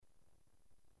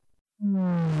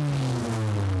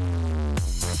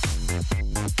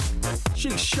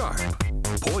She's sharp,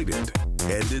 pointed,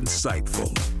 and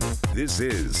insightful. This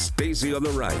is Stacy on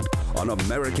the Right on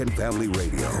American Family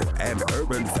Radio and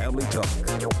Urban Family Talk.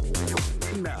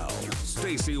 Now,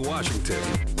 Stacy Washington.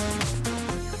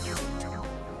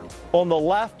 On the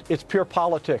left, it's pure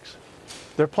politics.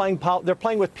 They're playing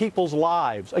with people's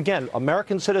lives. Again,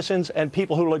 American citizens and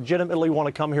people who legitimately want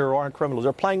to come here who aren't criminals.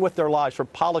 They're playing with their lives for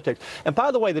politics. And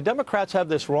by the way, the Democrats have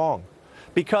this wrong.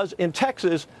 Because in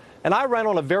Texas, and I ran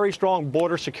on a very strong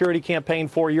border security campaign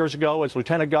 4 years ago as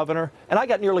lieutenant governor, and I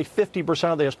got nearly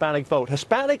 50% of the Hispanic vote.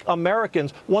 Hispanic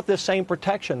Americans want this same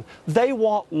protection. They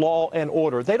want law and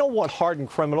order. They don't want hardened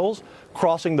criminals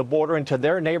crossing the border into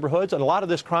their neighborhoods, and a lot of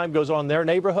this crime goes on in their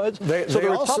neighborhoods. So the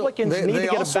Republicans need to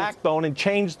get a backbone and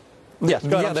change. Yes,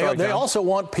 go ahead. They also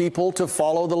want people to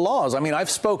follow the laws. I mean, I've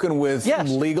spoken with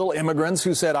legal immigrants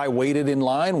who said, I waited in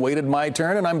line, waited my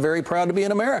turn, and I'm very proud to be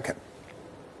an American.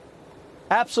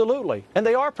 Absolutely. And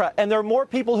they are proud. And there are more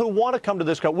people who want to come to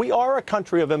this country. We are a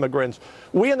country of immigrants.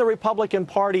 We in the Republican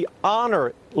Party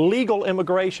honor legal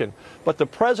immigration. But the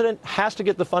president has to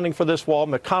get the funding for this wall.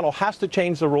 McConnell has to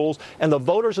change the rules. And the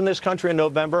voters in this country in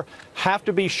November have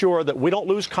to be sure that we don't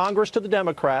lose Congress to the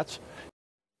Democrats.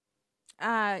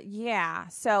 Yeah.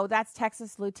 So that's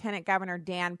Texas Lieutenant Governor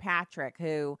Dan Patrick,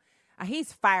 who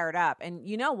he's fired up. And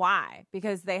you know why?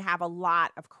 Because they have a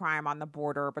lot of crime on the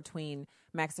border between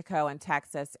Mexico and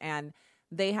Texas. And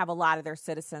they have a lot of their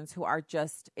citizens who are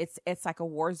just, it's like a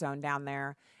war zone down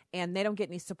there. And they don't get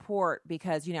any support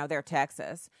because, you know, they're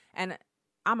Texas. And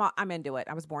I'm into it.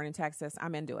 I was born in Texas.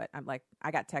 I'm into it. I'm like,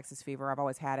 I got Texas fever. I've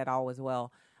always had it, always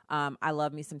will. I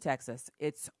love me some Texas.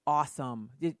 It's awesome.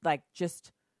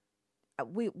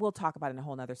 We'll talk about it in a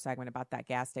whole nother segment about that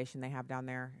gas station they have down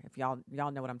there. If y'all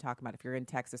know what I'm talking about. If you're in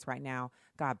Texas right now,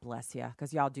 God bless you,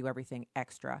 because y'all do everything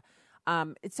extra.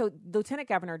 So Lieutenant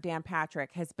Governor Dan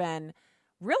Patrick he's been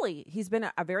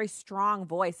a very strong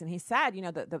voice. And he said, you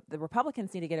know, the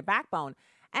Republicans need to get a backbone.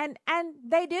 And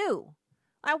they do.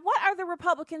 What are the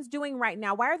Republicans doing right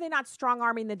now? Why are they not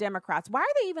strong-arming the Democrats? Why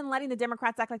are they even letting the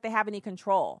Democrats act like they have any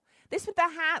control? They spent the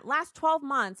last 12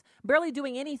 months barely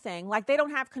doing anything, like they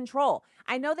don't have control.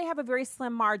 I know they have a very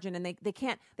slim margin, and they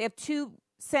can't. They have 2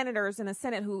 senators in the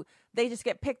Senate who they just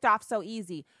get picked off so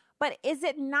easy. But is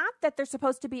it not that they're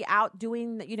supposed to be out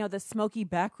doing, you know, the smoky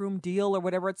backroom deal or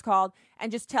whatever it's called,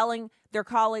 and just telling their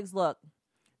colleagues, look,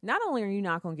 not only are you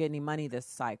not going to get any money this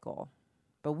cycle,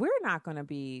 but we're not going to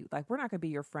be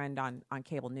your friend on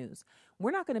cable news. We're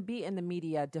not going to be in the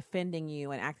media defending you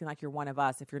and acting like you're one of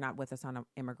us if you're not with us on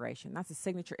immigration. That's a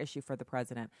signature issue for the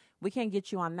president. We can't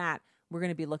get you on that. We're going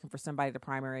to be looking for somebody to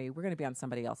primary. We're going to be on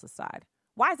somebody else's side.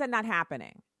 Why is that not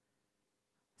happening?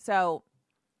 So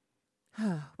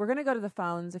we're going to go to the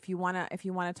phones. If you want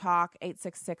to talk,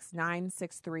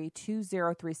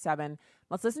 866-963-2037.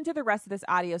 Let's listen to the rest of this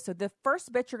audio. So the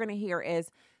first bit you're going to hear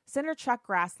is Senator Chuck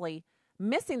Grassley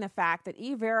missing the fact that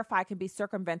E-Verify can be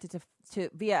circumvented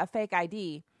via a fake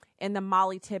ID in the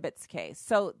Molly Tibbetts case.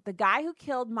 So the guy who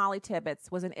killed Molly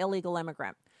Tibbetts was an illegal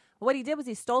immigrant. What he did was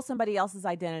he stole somebody else's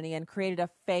identity and created a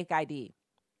fake ID.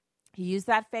 He used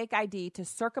that fake ID to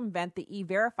circumvent the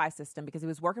E-Verify system because he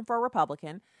was working for a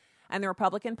Republican, and the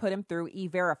Republican put him through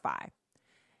E-Verify.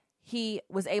 He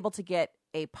was able to get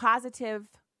a positive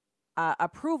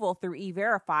approval through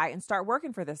E-Verify and start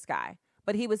working for this guy,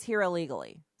 but he was here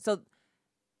illegally. So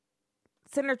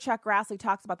Senator Chuck Grassley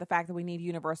talks about the fact that we need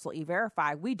universal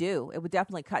E-Verify. We do. It would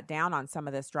definitely cut down on some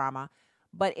of this drama,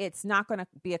 but it's not going to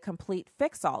be a complete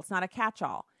fix-all. It's not a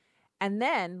catch-all. And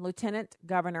then Lieutenant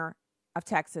Governor of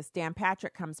Texas, Dan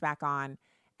Patrick, comes back on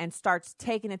and starts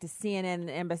taking it to CNN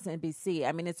and MSNBC.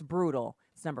 I mean, it's brutal.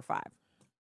 It's number 5.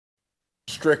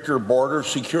 Stricter border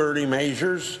security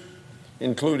measures,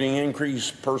 including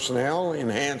increased personnel,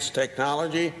 enhanced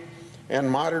technology, and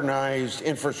modernized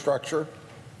infrastructure,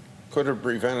 could have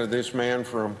prevented this man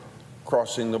from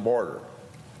crossing the border.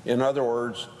 In other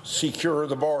words, secure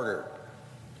the border.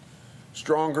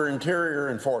 Stronger interior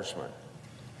enforcement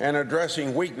and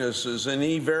addressing weaknesses in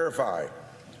E-Verify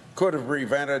could have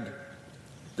prevented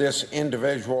this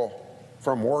individual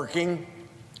from working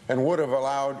and would have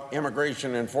allowed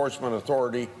Immigration Enforcement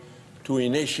Authority to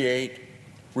initiate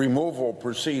removal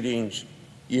proceedings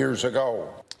years ago.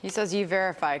 He says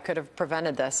E-Verify could have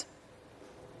prevented this.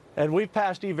 And we've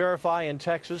passed E-Verify in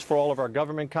Texas for all of our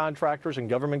government contractors and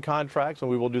government contracts, and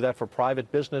we will do that for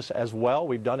private business as well.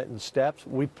 We've done it in steps.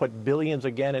 We've put billions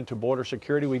again into border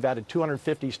security. We've added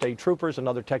 250 state troopers,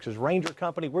 another Texas Ranger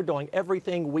company. We're doing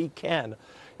everything we can.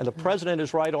 And the president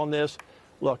is right on this.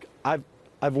 Look, I've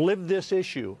lived this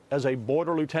issue as a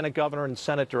border lieutenant governor and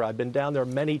senator. I've been down there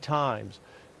many times.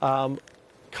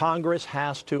 Congress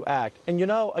has to act. And you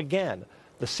know, again,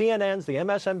 the CNNs, the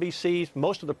MSNBCs,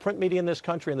 most of the print media in this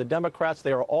country, and the Democrats,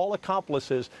 they are all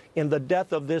accomplices in the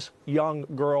death of this young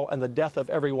girl and the death of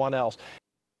everyone else.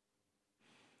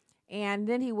 And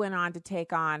then he went on to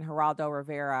take on Geraldo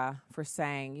Rivera for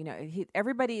saying, you know,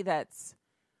 everybody that's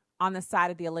on the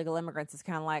side of the illegal immigrants is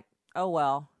kind of like, oh,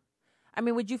 well. I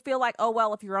mean, would you feel like, oh,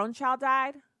 well, if your own child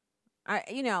died?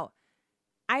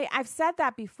 I've said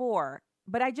that before,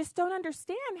 but I just don't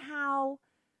understand how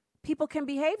people can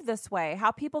behave this way,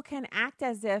 how people can act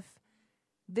as if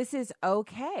this is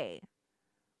okay.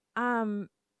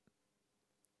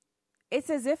 It's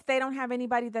as if they don't have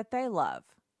anybody that they love.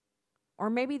 Or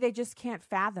maybe they just can't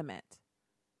fathom it.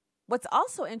 What's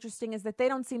also interesting is that they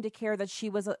don't seem to care that she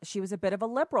was a bit of a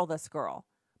liberal, this girl,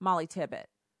 Molly Tibbet.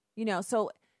 You know,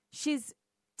 so she's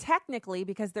technically,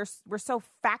 because we're so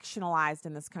factionalized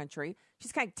in this country,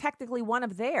 she's kind of technically one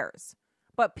of theirs.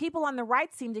 But people on the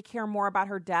right seem to care more about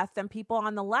her death than people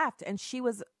on the left. And she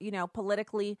was, you know,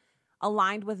 politically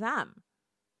aligned with them.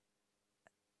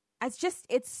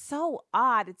 It's so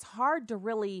odd. It's hard to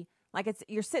really,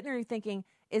 you're sitting there thinking,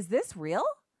 is this real?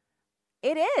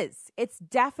 It is. It's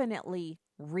definitely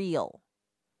real.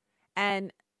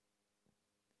 And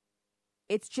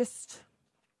it's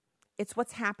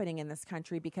what's happening in this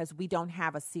country because we don't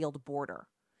have a sealed border.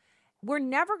 We're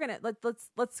never going to,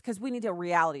 let's, because we need a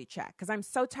reality check. Because I'm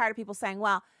so tired of people saying,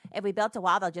 well, if we built a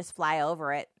wall, they'll just fly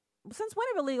over it. Since when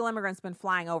have illegal immigrants been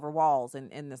flying over walls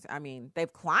in this? I mean,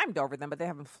 they've climbed over them, but they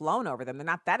haven't flown over them. They're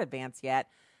not that advanced yet.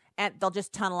 And they'll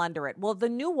just tunnel under it. Well, the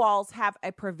new walls have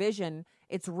a provision.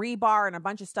 It's rebar and a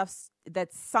bunch of stuff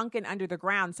that's sunken under the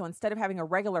ground. So instead of having a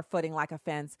regular footing like a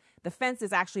fence, the fence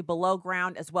is actually below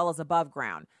ground as well as above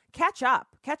ground. Catch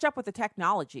up with the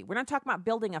technology. We're not talking about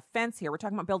building a fence here. We're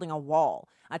talking about building a wall,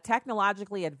 a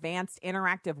technologically advanced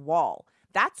interactive wall.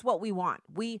 That's what we want.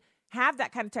 We have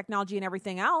that kind of technology and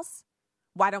everything else.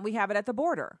 Why don't we have it at the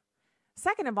border?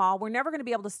 Second of all, we're never going to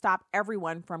be able to stop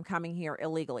everyone from coming here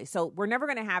illegally. So we're never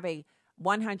going to have a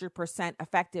 100%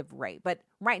 effective rate. But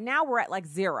right now we're at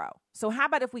 0. So how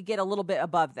about if we get a little bit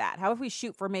above that? How if we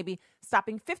shoot for maybe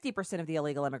stopping 50% of the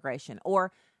illegal immigration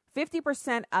or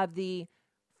 50% of the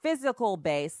physical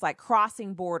base, like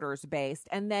crossing borders based,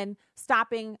 and then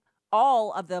stopping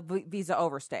all of the visa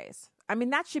overstays? I mean,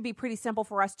 that should be pretty simple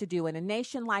for us to do. In a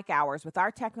nation like ours, with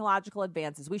our technological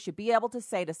advances, we should be able to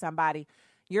say to somebody,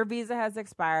 your visa has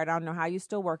expired. I don't know how you're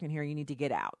still working here. You need to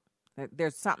get out.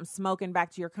 There's something smoking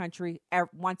back to your country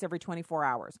once every 24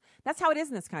 hours. That's how it is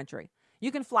in this country.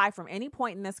 You can fly from any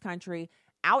point in this country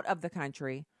out of the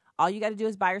country. All you got to do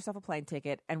is buy yourself a plane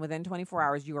ticket, and within 24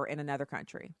 hours, you are in another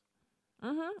country.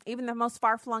 Even the most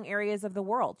far-flung areas of the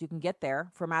world, you can get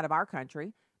there from out of our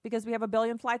country because we have 1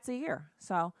 billion flights a year.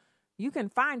 So you can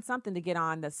find something to get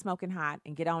on that's smoking hot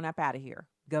and get on up out of here.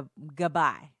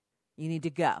 Goodbye. You need to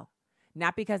go.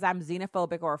 Not because I'm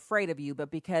xenophobic or afraid of you,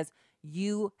 but because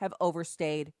you have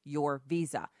overstayed your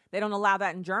visa. They don't allow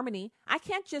that in Germany. I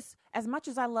can't just, as much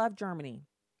as I love Germany,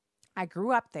 I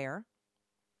grew up there,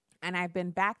 and I've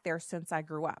been back there since I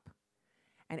grew up.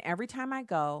 And every time I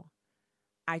go,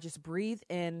 I just breathe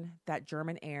in that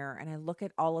German air, and I look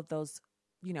at all of those,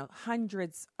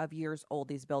 hundreds of years old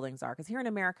these buildings are. Because here in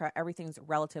America, everything's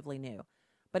relatively new.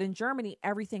 But in Germany,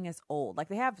 everything is old. Like,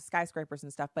 they have skyscrapers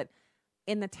and stuff, but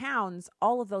in the towns,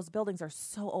 all of those buildings are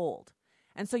so old.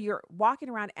 And so you're walking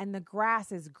around and the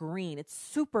grass is green. It's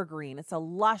super green. It's a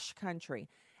lush country.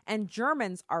 And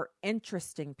Germans are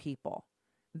interesting people.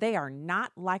 They are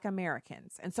not like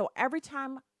Americans. And so every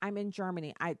time I'm in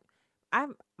Germany,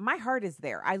 my heart is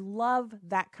there. I love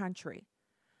that country.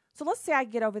 So let's say I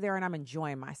get over there and I'm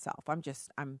enjoying myself.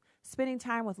 I'm spending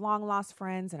time with long lost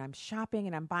friends, and I'm shopping,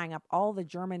 and I'm buying up all the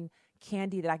German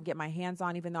candy that I can get my hands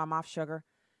on, even though I'm off sugar.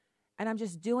 And I'm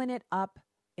just doing it up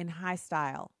in high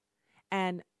style.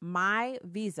 And my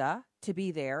visa to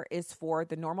be there is for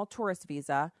the normal tourist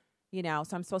visa, so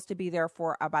I'm supposed to be there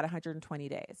for about 120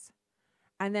 days.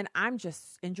 And then I'm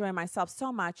just enjoying myself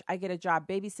so much. I get a job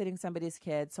babysitting somebody's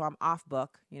kid, so I'm off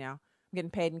book, I'm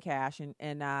getting paid in cash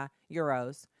and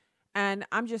euros. And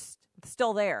I'm just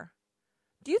still there.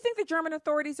 Do you think the German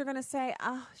authorities are going to say,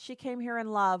 oh, she came here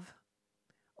in love?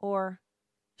 Or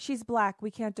she's black,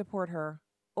 we can't deport her?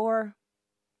 Or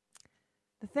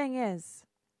the thing is,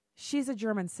 she's a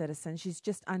German citizen. She's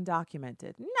just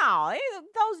undocumented. No,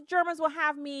 those Germans will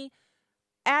have me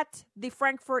at the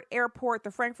Frankfurt airport,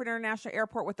 the Frankfurt International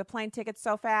Airport, with the plane tickets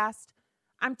so fast.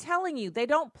 I'm telling you, they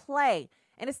don't play.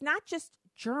 And it's not just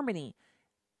Germany.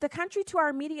 The country to our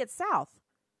immediate south.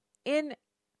 In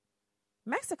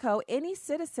Mexico, any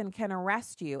citizen can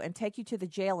arrest you and take you to the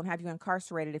jail and have you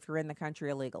incarcerated if you're in the country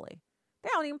illegally. They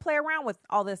don't even play around with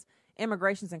all this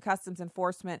immigrations and customs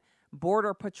enforcement,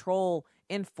 border patrol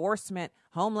enforcement,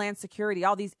 Homeland Security,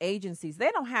 all these agencies.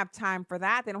 They don't have time for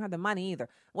that. They don't have the money either.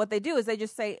 What they do is they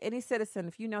just say, any citizen,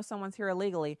 if you know someone's here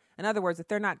illegally, in other words, if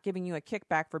they're not giving you a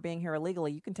kickback for being here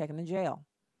illegally, you can take them to jail.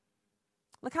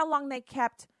 Look how long they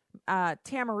kept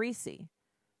Tamarisi.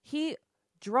 He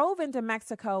drove into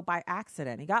Mexico by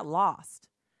accident. He got lost.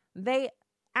 They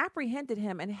apprehended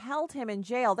him and held him in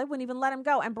jail. They wouldn't even let him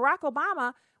go. And Barack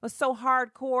Obama was so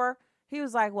hardcore. He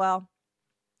was like, well,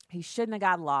 he shouldn't have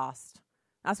got lost.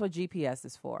 That's what GPS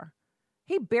is for.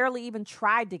 He barely even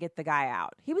tried to get the guy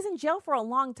out. He was in jail for a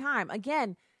long time.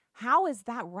 Again, how is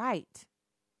that right?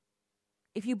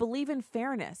 If you believe in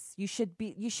fairness, you should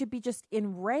be just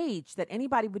enraged that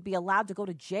anybody would be allowed to go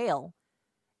to jail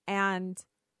and,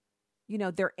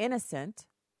 they're innocent,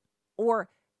 or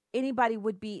anybody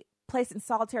would be placed in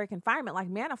solitary confinement like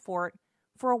Manafort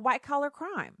for a white-collar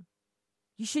crime.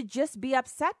 You should just be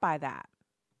upset by that.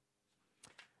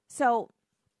 So,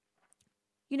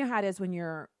 you know how it is when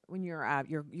you're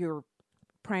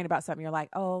praying about something. You're like,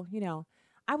 oh,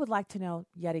 I would like to know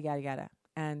yada yada yada,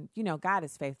 and God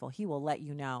is faithful. He will let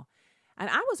you know. And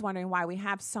I was wondering why we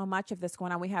have so much of this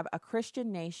going on. We have a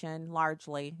Christian nation,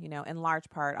 largely, in large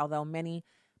part, although many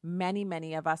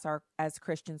of us are, as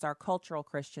Christians, are cultural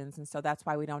Christians, and so that's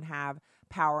why we don't have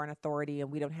power and authority,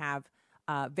 and we don't have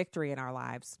victory in our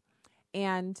lives.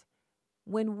 And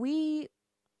when we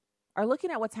are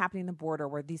looking at what's happening in the border,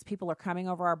 where these people are coming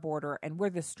over our border, and we're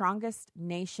the strongest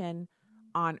nation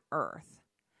on earth,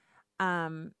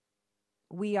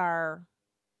 we are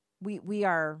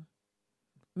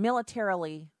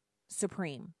militarily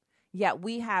supreme. Yet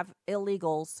we have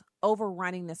illegals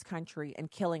overrunning this country and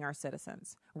killing our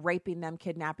citizens, raping them,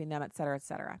 kidnapping them, et cetera, et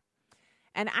cetera.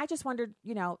 And I just wondered,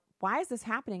 why is this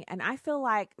happening? And I feel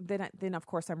like then of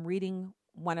course, I'm reading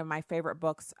one of my favorite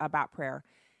books about prayer.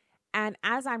 And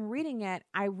as I'm reading it,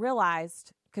 I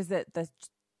realized, because the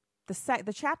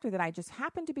chapter that I just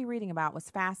happened to be reading about was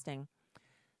fasting.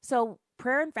 So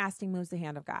prayer and fasting moves the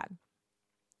hand of God.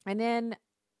 And in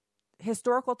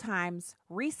historical times,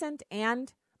 recent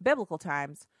and biblical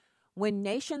times, when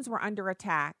nations were under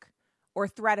attack or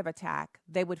threat of attack,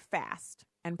 they would fast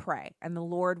and pray, and the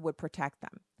Lord would protect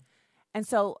them. And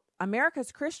so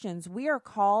America's Christians, we are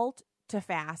called to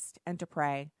fast and to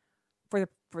pray for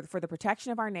the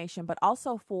protection of our nation, but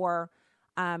also for,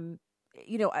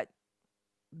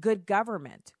 good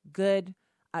government,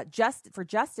 for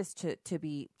justice to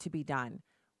be done,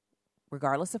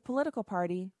 regardless of political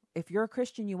party. If you're a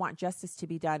Christian, you want justice to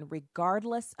be done,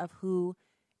 regardless of who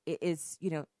is,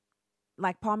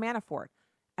 like Paul Manafort.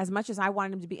 As much as I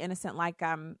wanted him to be innocent, like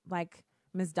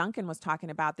Ms. Duncan was talking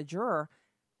about, the juror,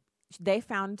 they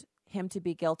found him to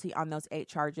be guilty on those 8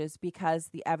 charges because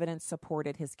the evidence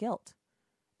supported his guilt.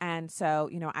 And so,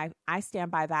 I stand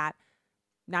by that,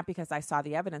 not because I saw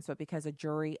the evidence, but because a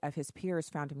jury of his peers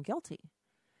found him guilty.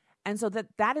 And so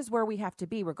that is where we have to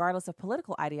be, regardless of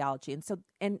political ideology. And so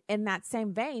in that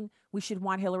same vein, we should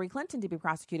want Hillary Clinton to be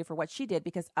prosecuted for what she did,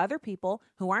 because other people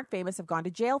who aren't famous have gone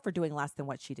to jail for doing less than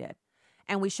what she did.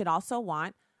 And we should also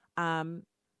want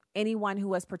anyone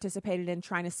who has participated in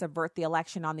trying to subvert the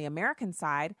election on the American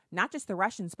side, not just the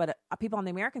Russians, but people on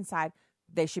the American side,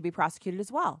 they should be prosecuted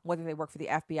as well. Whether they work for the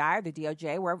FBI or the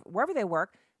DOJ, wherever they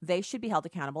work, they should be held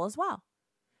accountable as well.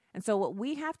 And so what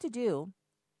we have to do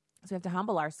is we have to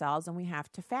humble ourselves, and we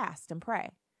have to fast and pray.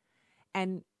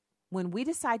 And when we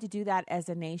decide to do that as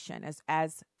a nation,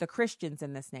 as the Christians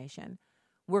in this nation,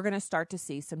 we're going to start to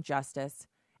see some justice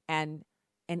and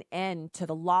an end to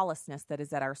the lawlessness that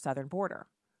is at our southern border.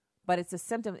 But it's a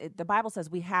symptom. The Bible says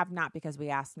we have not because we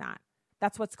ask not.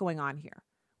 That's what's going on here.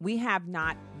 We have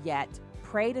not yet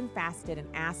prayed and fasted and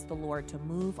asked the Lord to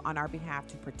move on our behalf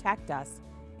to protect us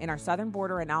in our southern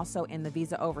border and also in the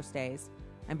visa overstays.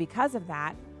 And because of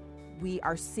that, we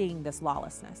are seeing this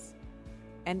lawlessness.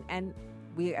 And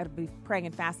we ought to be praying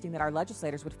and fasting that our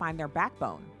legislators would find their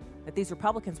backbone, that these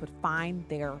Republicans would find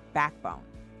their backbone.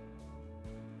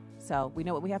 So we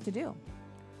know what we have to do.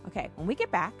 Okay, when we get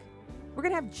back, we're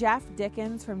going to have Jeff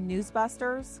Dickens from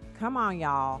Newsbusters. Come on,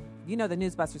 y'all. You know the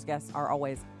Newsbusters guests are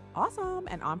always awesome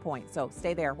and on point. So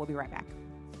stay there. We'll be right back.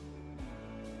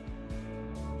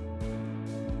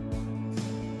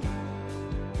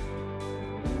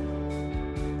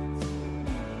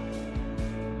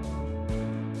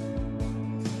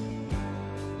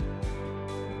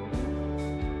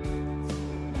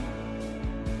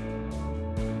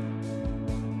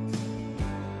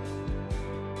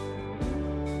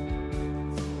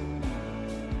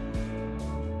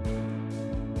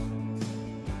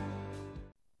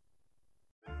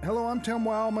 Hello, I'm Tim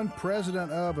Wildman,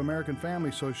 president of American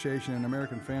Family Association and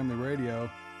American Family Radio.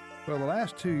 Well, the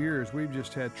last 2 years, we've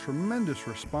just had tremendous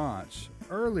response,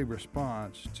 early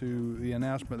response to the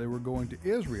announcement that we're going to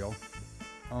Israel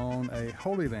on a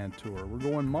Holy Land tour. We're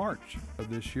going March of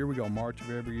this year. We go March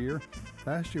of every year.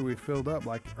 Last year, we filled up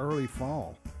like early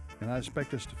fall, and I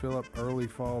expect us to fill up early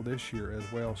fall this year as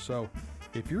well. So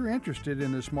if you're interested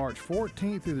in this March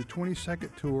 14th through the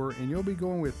 22nd tour, and you'll be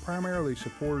going with primarily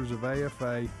supporters of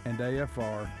AFA and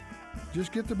AFR,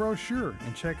 just get the brochure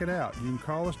and check it out. You can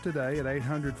call us today at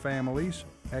 800-FAMILIES,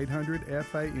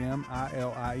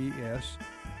 800-FAMILIES,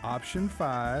 option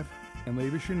 5, and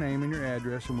leave us your name and your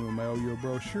address, and we'll mail you a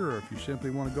brochure. If you simply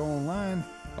want to go online,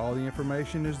 all the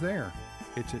information is there.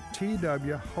 It's at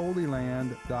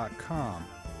twholyland.com,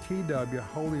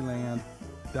 twholyland.com.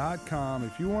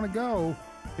 If you want to go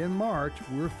in March,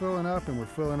 we're filling up, and we're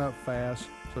filling up fast.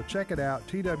 So check it out,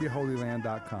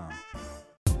 twholyland.com.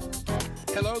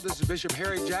 Hello, this is Bishop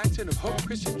Harry Jackson of Hope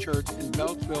Christian Church in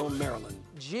Beltsville, Maryland.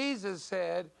 Jesus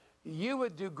said you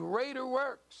would do greater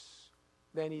works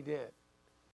than he did.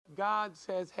 God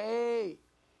says, hey,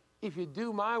 if you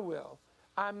do my will,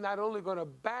 I'm not only going to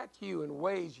back you in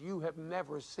ways you have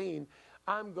never seen,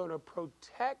 I'm going to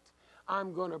protect,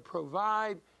 I'm going to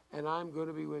provide, and I'm going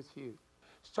to be with you.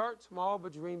 Start small,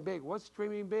 but dream big. What's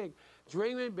dreaming big?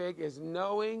 Dreaming big is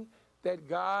knowing that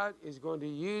God is going to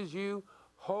use you,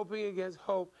 hoping against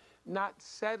hope, not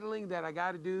settling that I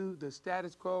got to do the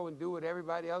status quo and do what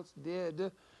everybody else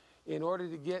did in order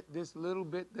to get this little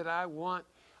bit that I want.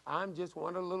 I'm just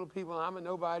one of the little people. I'm a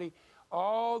nobody.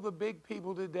 All the big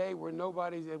people today were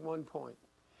nobodies at one point.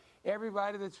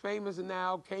 Everybody that's famous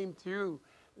now came through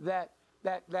that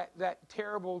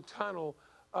terrible tunnel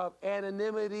of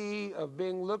anonymity, of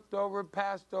being looked over,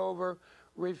 passed over,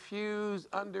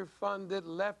 refused, underfunded,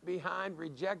 left behind,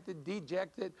 rejected,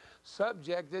 dejected,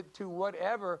 subjected to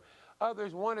whatever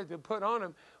others wanted to put on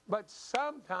him. But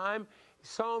sometime,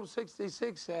 Psalm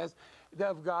 66 says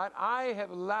of God, I have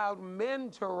allowed men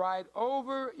to ride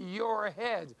over your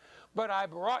head, but I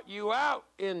brought you out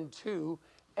into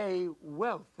a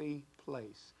wealthy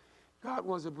place. God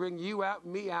wants to bring you out,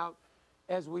 me out.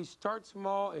 As we start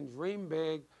small and dream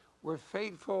big, we're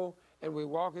faithful and we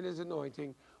walk in his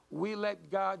anointing. We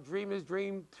let God dream his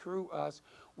dream through us.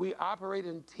 We operate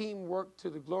in teamwork to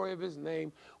the glory of his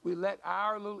name. We let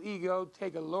our little ego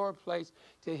take a lower place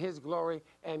to his glory,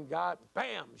 and God,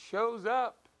 bam, shows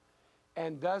up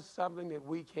and does something that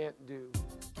we can't do.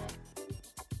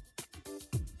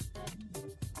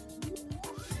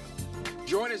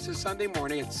 Join us this Sunday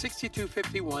morning at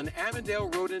 6251 Avondale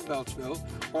Road in Beltsville,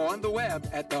 or on the web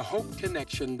at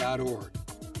thehopeconnection.org.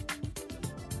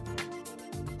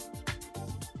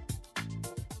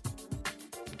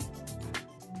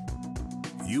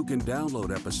 You can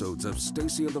download episodes of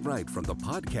Stacy on the Right from the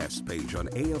podcast page on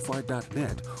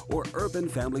AFR.net or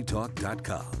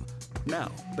UrbanFamilyTalk.com.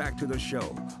 Now, back to the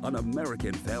show on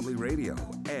American Family Radio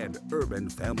and Urban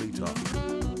Family Talk.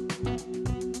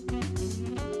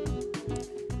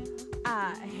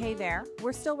 Hey there.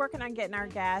 We're still working on getting our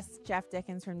guest, Jeff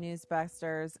Dickens from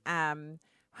Newsbusters. I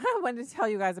wanted to tell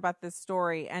you guys about this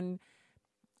story, and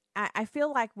I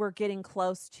feel like we're getting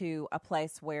close to a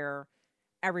place where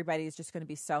everybody's just going to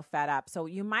be so fed up. So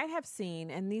you might have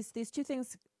seen, and these two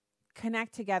things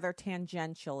connect together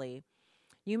tangentially.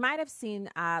 You might have seen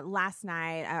last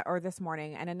night or this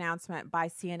morning an announcement by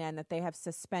CNN that they have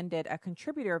suspended a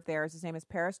contributor of theirs. His name is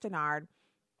Paris Denard.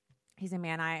 He's a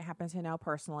man I happen to know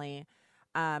personally,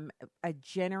 a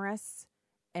generous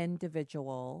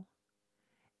individual.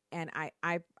 And I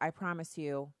promise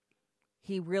you,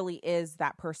 he really is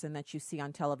that person that you see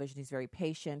on television. He's very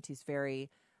patient. He's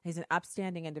an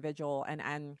upstanding individual.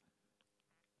 And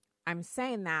I'm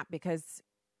saying that because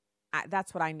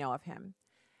that's what I know of him.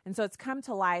 And so it's come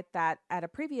to light that at a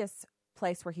previous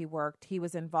place where he worked, he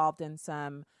was involved in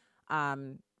some,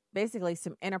 basically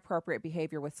some inappropriate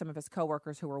behavior with some of his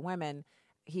coworkers who were women.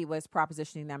 He was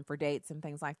propositioning them for dates and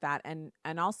things like that, and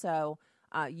also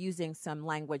using some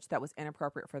language that was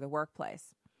inappropriate for the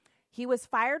workplace. He was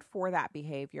fired for that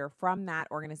behavior from that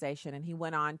organization, and he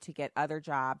went on to get other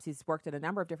jobs. He's worked at a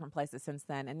number of different places since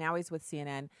then, and now he's with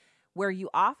CNN, where you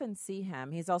often see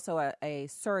him. He's also a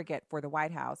surrogate for the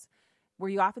White House,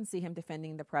 where you often see him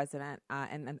defending the president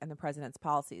and the president's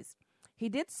policies. He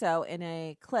did so in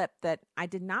a clip that I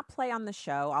did not play on the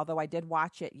show, although I did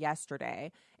watch it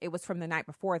yesterday. It was from the night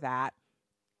before that,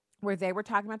 where they were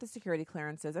talking about the security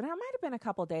clearances. And it might have been a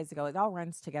couple of days ago. It all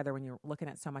runs together when you're looking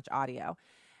at so much audio.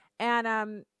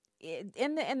 And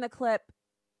in the clip,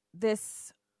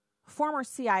 this former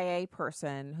CIA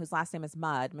person, whose last name is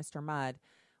Mudd, Mr. Mudd,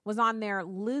 was on there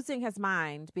losing his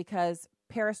mind because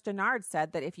Paris Dennard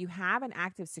said that if you have an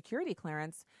active security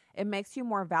clearance, it makes you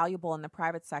more valuable in the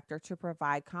private sector to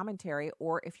provide commentary,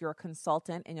 or if you're a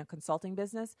consultant in a consulting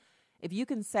business, if you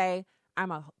can say,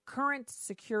 I'm a current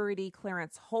security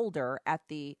clearance holder at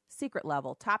the secret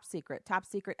level, top secret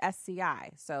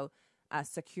SCI, so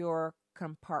secure,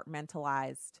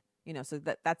 compartmentalized, so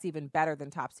that's even better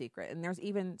than top secret. And there's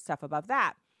even stuff above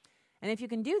that. And if you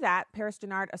can do that, Paris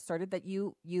Dennard asserted that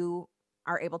you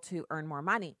are able to earn more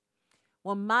money.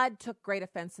 Well, Mudd took great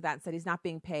offense to that and said he's not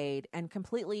being paid and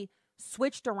completely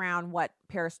switched around what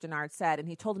Paris Dennard said, and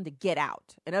he told him to get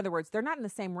out. In other words, they're not in the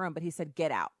same room, but he said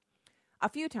get out a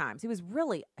few times. He was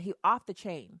really off the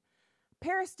chain.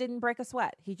 Paris didn't break a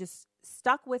sweat. He just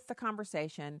stuck with the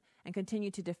conversation and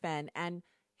continued to defend. And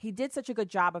he did such a good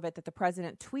job of it that the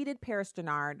president tweeted Paris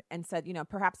Dennard and said,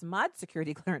 perhaps Mudd's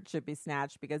security clearance should be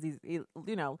snatched because he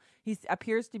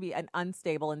appears to be an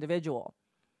unstable individual.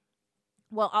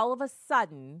 Well, all of a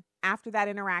sudden, after that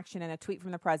interaction and a tweet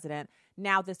from the president,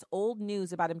 now this old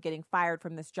news about him getting fired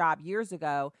from this job years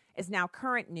ago is now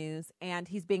current news, and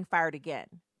he's being fired again.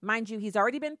 Mind you, he's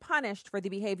already been punished for the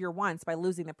behavior once by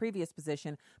losing the previous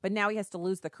position, but now he has to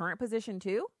lose the current position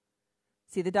too?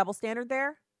 See the double standard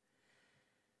there?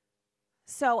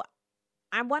 So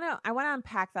I want to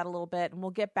unpack that a little bit, and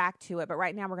we'll get back to it. But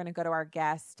right now we're going to go to our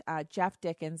guest, Jeff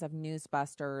Dickens of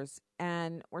Newsbusters,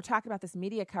 and we're talking about this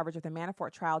media coverage of the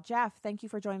Manafort trial. Jeff, thank you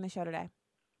for joining the show today.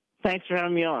 Thanks for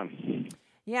having me on.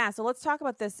 Yeah, so let's talk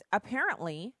about this.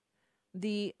 Apparently,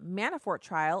 the Manafort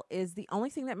trial is the only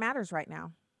thing that matters right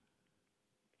now.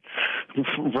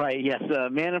 Right, yes.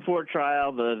 Manafort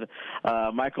trial, the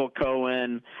Michael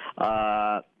Cohen,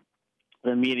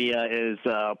 the media is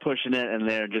pushing it, and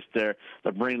they're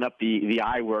bringing up the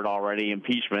I word already,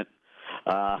 impeachment.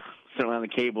 Certainly on the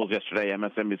cables yesterday,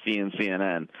 MSNBC and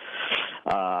CNN.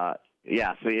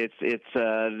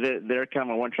 So they're kind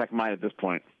of a one-track mind at this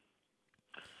point.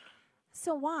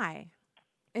 So why?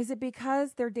 Is it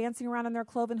because they're dancing around in their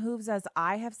cloven hooves, as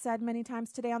I have said many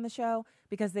times today on the show,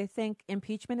 because they think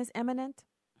impeachment is imminent?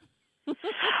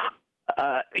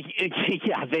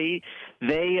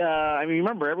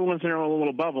 Remember, everyone's in their own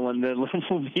little bubble, and the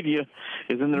little media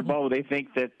is in their bubble. They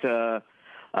think that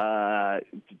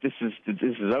this is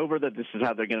over, that this is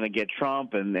how they're going to get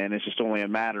Trump, and it's just only a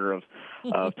matter of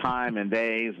time and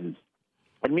days. And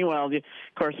meanwhile, of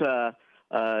course, the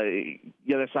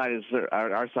other side is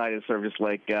our side is sort of just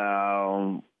like,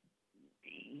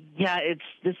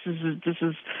 this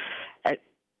is at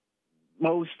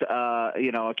most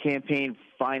a campaign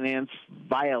finance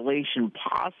violation,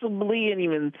 possibly, and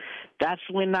even that's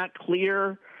really not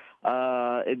clear.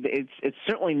 It's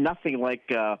certainly nothing like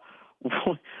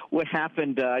what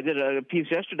happened. I did a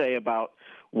piece yesterday about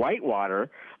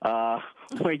Whitewater,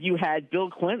 where you had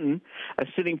Bill Clinton, a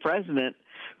sitting president,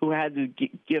 who had to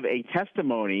give a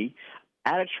testimony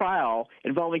at a trial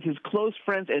involving his close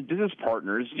friends and business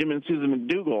partners, Jim and Susan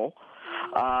McDougal,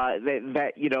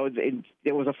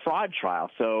 it was a fraud trial.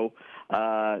 So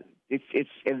they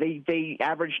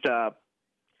averaged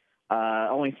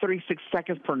only 36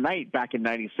 seconds per night back in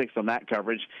 '96 on that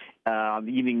coverage on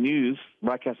the evening news,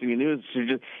 broadcasting the news,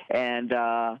 and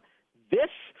this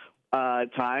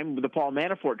time with the Paul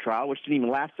Manafort trial, which didn't even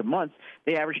last a month,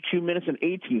 they averaged 2 minutes and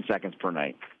 18 seconds per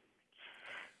night.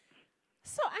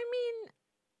 So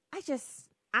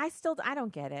I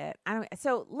don't get it. I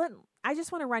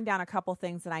just want to run down a couple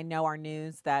things that I know are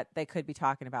news that they could be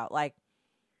talking about, like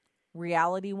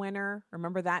Reality Winner.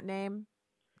 Remember that name?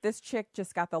 This chick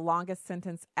just got the longest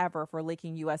sentence ever for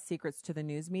leaking U.S. secrets to the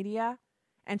news media,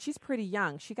 and she's pretty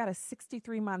young. She got a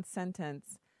 63-month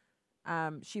sentence.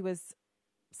 She was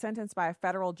sentenced by a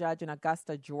federal judge in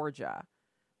Augusta, Georgia.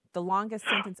 The longest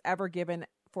sentence ever given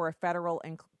for a federal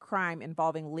crime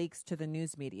involving leaks to the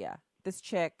news media. This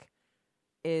chick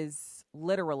is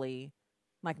literally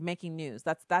like making news.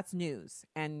 That's news,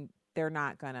 and they're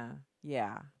not gonna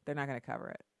cover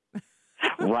it.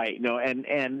 Right. No, and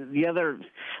the other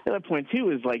point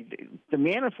too is like the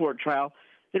Manafort trial.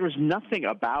 There was nothing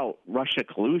about Russia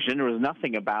collusion. There was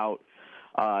nothing about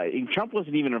Trump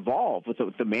wasn't even involved with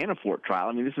the Manafort trial.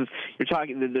 I mean, you're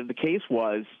talking. The case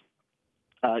was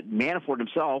Manafort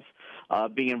himself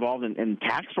being involved in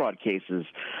tax fraud cases,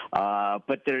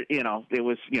 but they're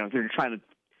trying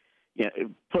to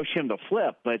push him to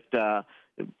flip. But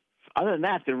other than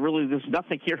that, there's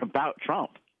nothing here about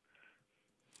Trump.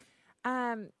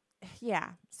 Yeah.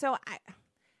 So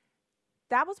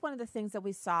that was one of the things that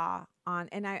we saw on,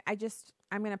 and I'm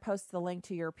going to post the link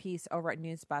to your piece over at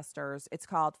Newsbusters. It's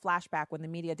called Flashback: When the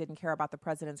Media Didn't Care About the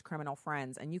President's Criminal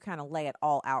Friends, and you kind of lay it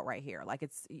all out right here, like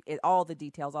it's all the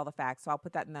details, all the facts. So I'll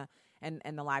put that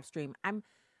in the live stream. I'm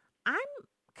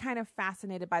kind of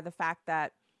fascinated by the fact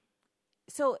that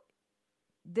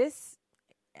this.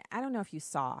 I don't know if you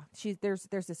saw. There's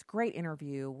this great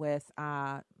interview with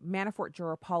Manafort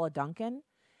juror Paula Duncan,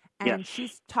 and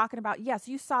she's talking about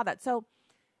you saw that. So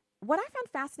what I found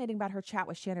fascinating about her chat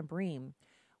with Shannon Bream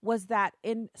was that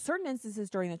in certain instances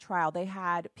during the trial, they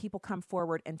had people come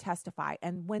forward and testify,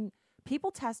 and when people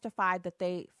testified that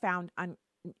they found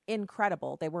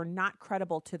incredible, they were not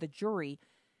credible to the jury,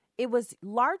 it was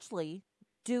largely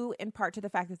due in part to the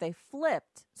fact that they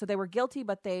flipped. So they were guilty,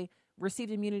 but they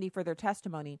received immunity for their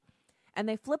testimony, and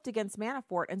they flipped against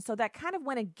Manafort. And so that kind of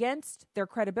went against their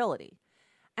credibility.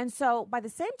 And so by the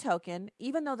same token,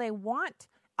 even though they want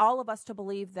all of us to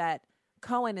believe that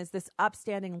Cohen is this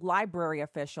upstanding library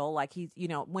official, like he's,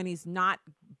 when he's not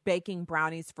baking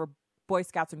brownies for Boy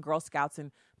Scouts and Girl Scouts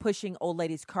and pushing old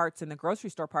ladies' carts in the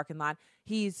grocery store parking lot,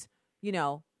 he's,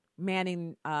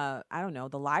 manning, the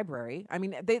library. I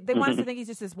mean, they want us to think he's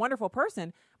just this wonderful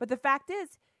person. But the fact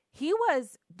is, he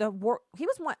was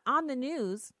on the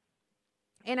news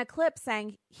in a clip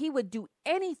saying he would do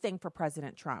anything for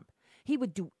President Trump. He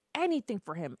would do anything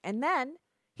for him. And then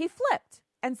he flipped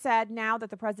and said now that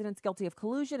the president's guilty of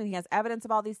collusion and he has evidence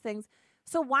of all these things.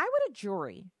 So why would a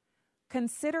jury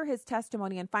consider his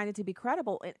testimony and find it to be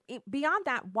credible? Beyond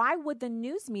that, why would the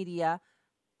news media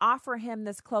offer him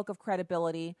this cloak of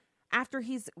credibility after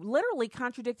he's literally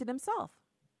contradicted himself?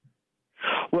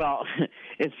 Well,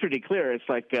 it's pretty clear. It's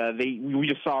like we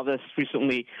just saw this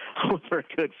recently with our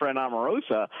good friend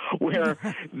Omarosa, where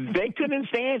they couldn't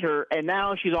stand her, and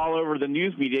now she's all over the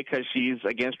news media because she's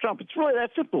against Trump. It's really that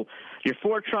simple. You're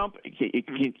for Trump.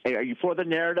 Are you for the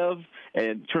narrative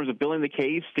in terms of building the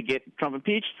case to get Trump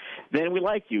impeached? Then we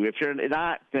like you. If you're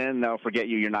not, then no, forget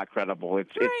you. You're not credible. It's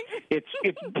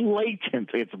blatant.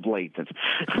 It's blatant.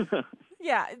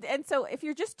 Yeah, and so if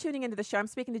you're just tuning into the show, I'm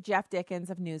speaking to Jeff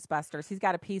Dickens of Newsbusters. He's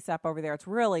got a piece up over there. It's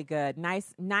really good.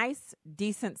 Nice,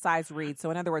 decent-sized read. So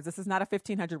in other words, this is not a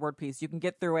 1,500-word piece. You can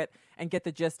get through it and get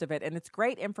the gist of it. And it's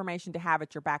great information to have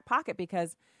at your back pocket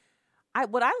because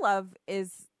what I love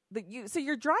is so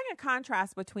you're drawing a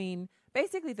contrast between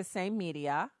basically the same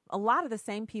media. A lot of the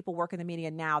same people work in the media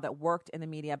now that worked in the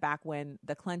media back when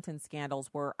the Clinton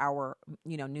scandals were our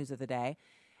news of the day.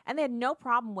 And they had no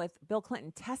problem with Bill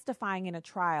Clinton testifying in a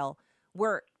trial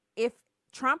where if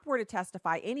Trump were to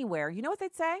testify anywhere, you know what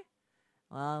they'd say?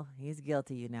 Well, he's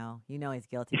guilty, You know he's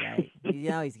guilty, right?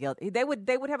 He's guilty. They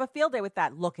would have a field day with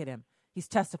that. Look at him. He's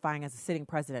testifying as a sitting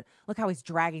president. Look how he's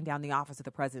dragging down the office of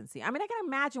the presidency. I mean, I can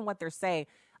imagine what they're saying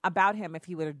about him if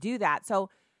he were to do that.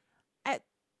 So I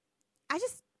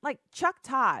just like Chuck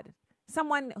Todd,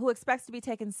 someone who expects to be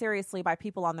taken seriously by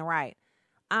people on the right.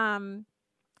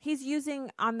 He's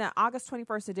using on the August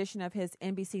 21st edition of his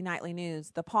NBC Nightly News,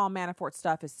 the Paul Manafort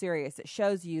stuff is serious. It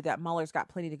shows you that Mueller's got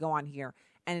plenty to go on here,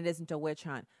 and it isn't a witch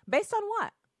hunt. Based on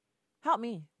what? Help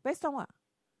me. Based on what?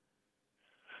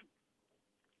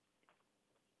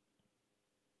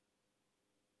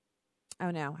 Oh,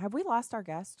 no. Have we lost our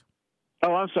guest?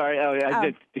 Oh, I'm sorry. Oh, yeah, I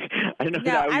did. I know.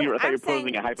 No, I thought you were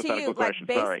posing a hypothetical question.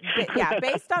 Sorry.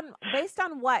 Based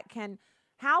on what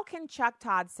how can Chuck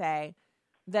Todd say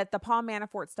that the Paul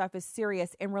Manafort stuff is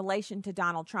serious in relation to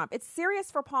Donald Trump? It's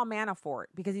serious for Paul Manafort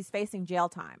because he's facing jail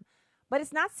time. But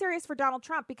it's not serious for Donald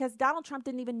Trump because Donald Trump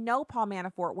didn't even know Paul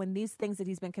Manafort when these things that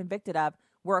he's been convicted of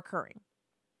were occurring.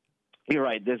 You're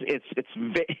right. It's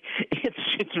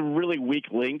a really weak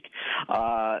link,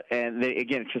 and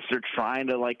again, because they're trying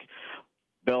to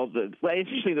build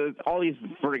all these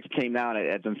verdicts came down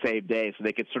at the same day, so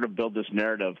they could sort of build this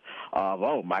narrative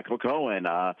of Michael Cohen,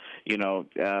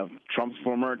 Trump's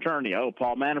former attorney,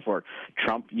 Paul Manafort,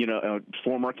 Trump,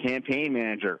 former campaign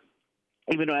manager.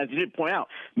 Even though, as you did point out,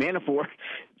 Manafort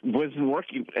wasn't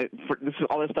working for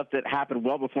all this stuff that happened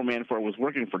well before Manafort was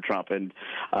working for Trump, and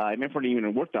Manafort didn't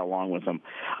even work that long with him.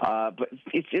 But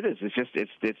it's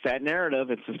that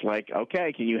narrative. It's just like,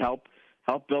 okay, can you help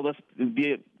build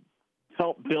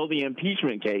help build the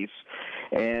impeachment case?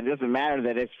 And it doesn't matter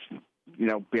that it's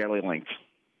barely linked.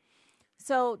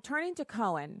 So turning to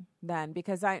Cohen then,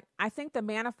 because I think the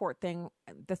Manafort thing,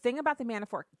 the thing about the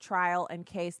Manafort trial and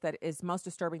case that is most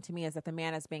disturbing to me is that the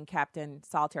man is being kept in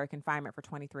solitary confinement for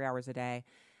 23 hours a day.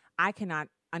 I cannot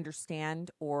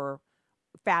understand or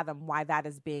fathom why that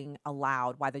is being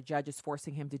allowed, why the judge is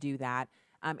forcing him to do that.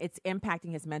 It's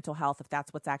impacting his mental health if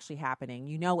that's what's actually happening.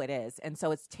 You know it is. And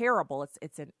so it's terrible.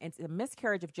 It's a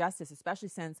miscarriage of justice, especially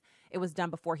since it was done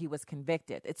before he was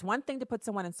convicted. It's one thing to put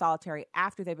someone in solitary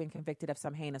after they've been convicted of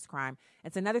some heinous crime.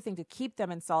 It's another thing to keep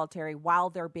them in solitary while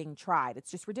they're being tried.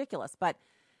 It's just ridiculous. But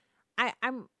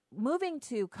I'm moving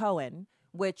to Cohen,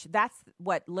 which that's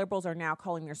what liberals are now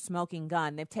calling their smoking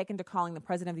gun. They've taken to calling the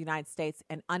president of the United States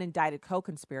an unindicted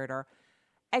co-conspirator.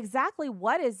 Exactly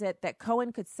what is it that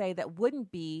Cohen could say that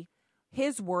wouldn't be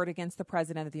his word against the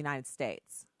president of the United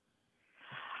States?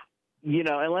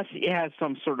 Unless he has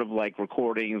some sort of like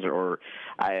recordings or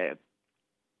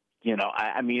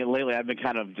lately I've been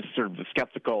kind of just sort of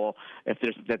skeptical if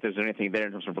there's anything there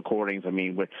in terms of recordings. I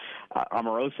mean, with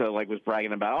Omarosa was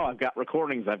bragging about, I've got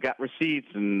recordings, I've got receipts,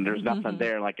 and there's nothing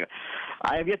there.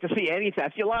 I have yet to see anything. I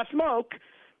see a lot of smoke,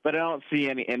 but I don't see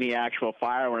any actual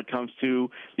fire when it comes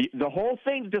to the whole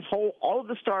thing. All of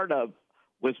the startup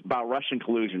was about Russian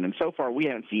collusion, and so far we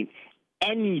haven't seen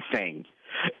anything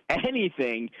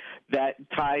that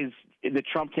ties the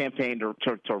Trump campaign to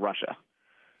Russia.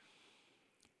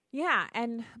 Yeah,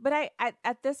 but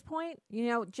at this point,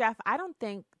 Jeff, I don't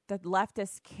think that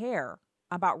leftists care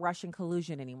about Russian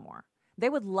collusion anymore. They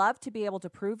would love to be able to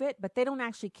prove it, but they don't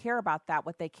actually care about that.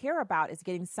 What they care about is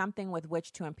getting something with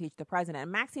which to impeach the president.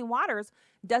 And Maxine Waters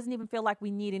doesn't even feel like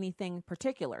we need anything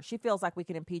particular. She feels like we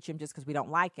can impeach him just because we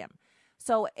don't like him.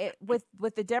 So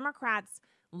with the Democrats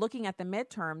looking at the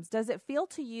midterms, does it feel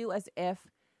to you as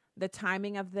if the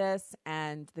timing of this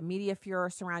and the media furor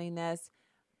surrounding this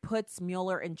puts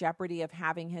Mueller in jeopardy of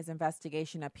having his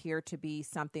investigation appear to be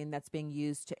something that's being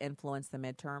used to influence the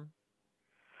midterm?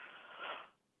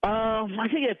 I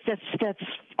think that's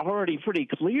already pretty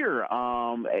clear.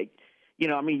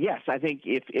 Yes, I think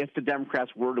if the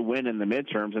Democrats were to win in the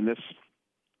midterms, and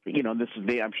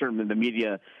I'm sure the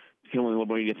media feeling a little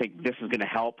bit, you think this is going to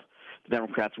help the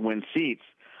Democrats win seats.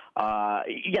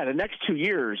 The next 2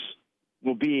 years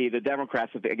will be the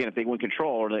Democrats, if they win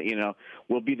control,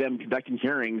 will be them conducting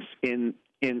hearings in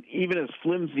even as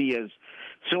flimsy as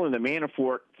certainly the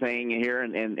Manafort thing here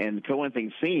and Cohen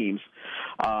thing seems.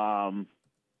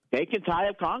 They can tie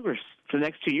up Congress for the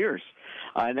next 2 years.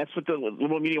 And that's what the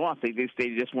liberal media wants. They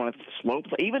just want to slow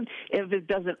play. Even if it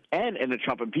doesn't end in the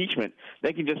Trump impeachment,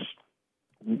 they can just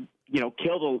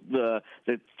kill the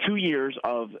 2 years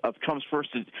of Trump's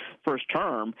first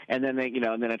term, and then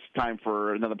then it's time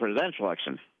for another presidential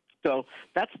election. So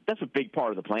that's a big part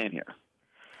of the plan here.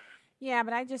 Yeah,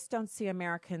 but I just don't see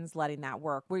Americans letting that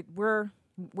work. We're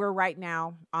right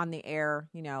now on the air,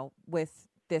 with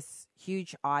this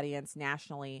huge audience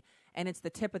nationally, and it's the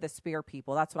tip of the spear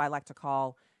people. That's what I like to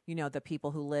call, the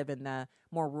people who live in the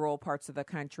more rural parts of the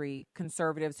country,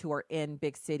 conservatives who are in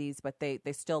big cities, but they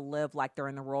still live like they're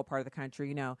in the rural part of the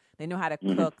country. They know how to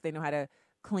cook, they know how to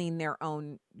clean their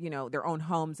own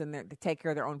homes, and they take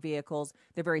care of their own vehicles.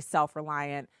 They're very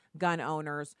self-reliant, gun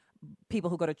owners, people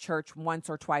who go to church once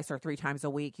or twice or 3 times a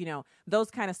week.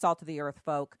 Those kind of salt of the earth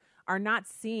folk are not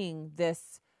seeing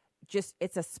this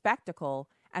it's a spectacle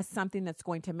as something that's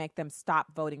going to make them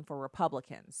stop voting for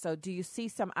Republicans. So do you see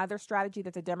some other strategy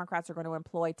that the Democrats are going to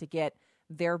employ to get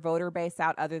their voter base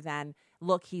out other than,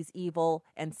 look, he's evil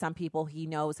and some people he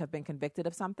knows have been convicted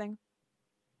of something?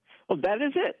 Well, that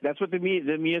is it. That's what the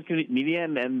media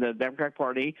and the Democratic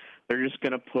Party, they're just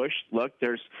going to push. Look,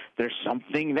 there's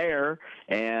something there,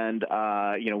 and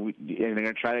they're going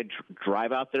to try to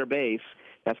drive out their base.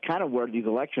 That's kind of where these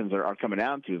elections are coming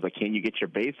down to. Is like, can you get your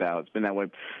base out? It's been that way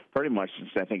pretty much since,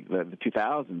 I think, the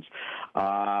 2000s.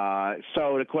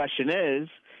 So the question is,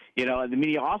 the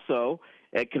media also,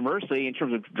 conversely, in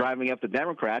terms of driving up the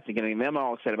Democrats and getting them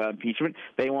all upset about impeachment,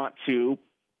 they want to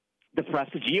depress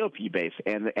the GOP base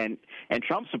and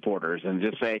Trump supporters and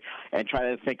just say and try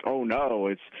to think, oh no,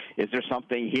 is there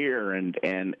something here? And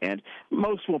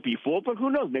most won't be fooled, but who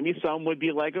knows? Maybe some would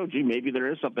be like, oh gee, maybe there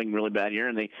is something really bad here,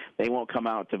 and they won't come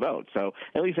out to vote. So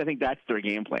at least I think that's their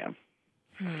game plan.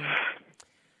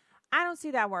 I don't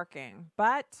see that working,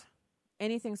 but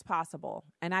anything's possible.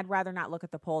 And I'd rather not look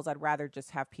at the polls. I'd rather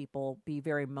just have people be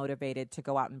very motivated to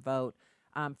go out and vote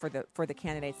for the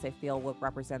candidates they feel will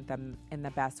represent them in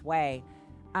the best way.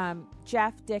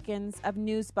 Jeff Dickens of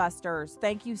Newsbusters,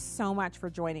 thank you so much for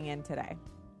joining in today.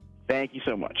 Thank you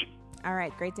so much. All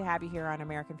right, great to have you here on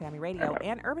American Family Radio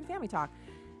and Urban Family Talk.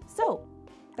 So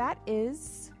that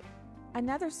is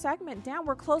another segment down.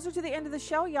 We're closer to the end of the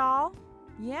show, y'all.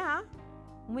 Yeah.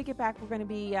 When we get back, we're going to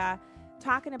be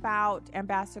talking about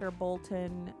Ambassador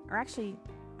Bolton, or actually,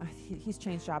 he's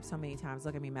changed jobs so many times.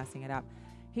 Look at me messing it up.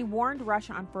 He warned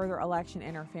Russia on further election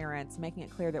interference, making it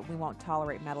clear that we won't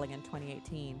tolerate meddling in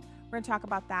 2018. We're going to talk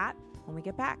about that when we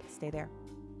get back. Stay there.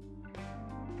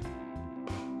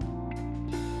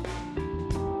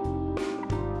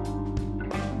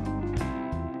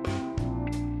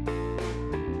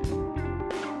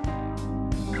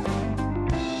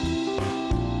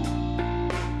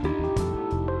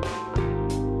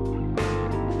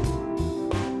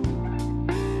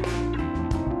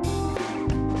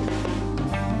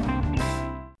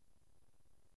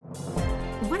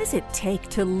 What does it take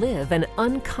to live an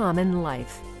uncommon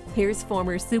life? Here's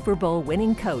former Super Bowl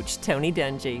winning coach Tony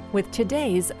Dungy with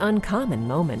today's uncommon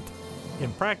moment.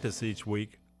 In practice each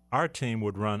week, our team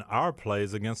would run our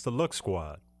plays against the look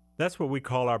squad. That's what we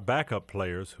call our backup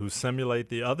players who simulate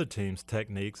the other team's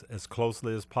techniques as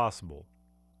closely as possible.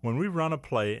 When we run a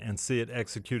play and see it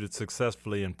executed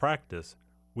successfully in practice,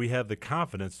 we have the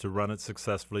confidence to run it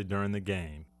successfully during the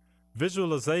game.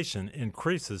 Visualization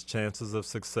increases chances of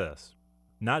success,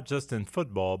 not just in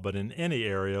football but in any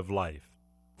area of life.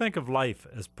 Think of life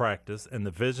as practice and the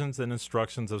visions and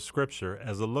instructions of Scripture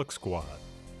as a look squad.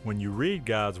 When you read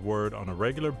God's Word on a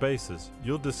regular basis,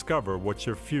 you'll discover what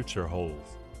your future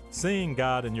holds. Seeing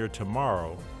God in your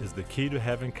tomorrow is the key to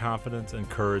having confidence and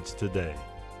courage today.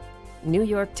 New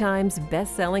York Times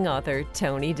best-selling author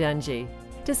Tony Dungy.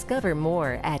 Discover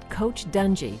more at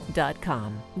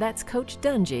CoachDungy.com. That's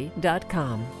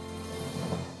CoachDungy.com.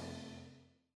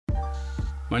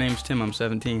 My name's Tim, I'm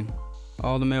 17.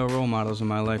 All the male role models in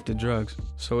my life did drugs,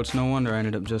 so it's no wonder I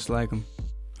ended up just like them.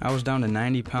 I was down to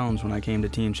 90 pounds when I came to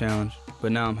Teen Challenge,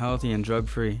 but now I'm healthy and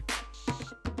drug-free.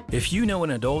 If you know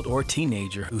an adult or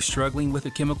teenager who's struggling with a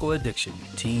chemical addiction,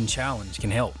 Teen Challenge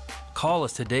can help. Call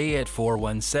us today at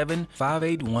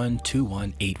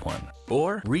 417-581-2181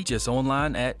 or reach us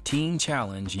online at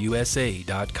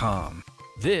teenchallengeusa.com.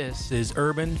 This is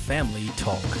Urban Family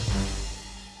Talk.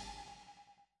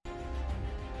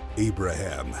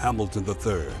 Abraham Hamilton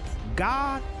III.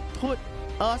 God put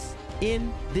us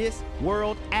in this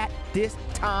world at this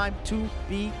time to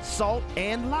be salt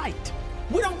and light.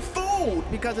 We don't fold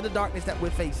because of the darkness that we're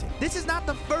facing. This is not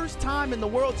the first time in the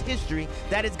world's history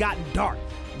that it's gotten dark.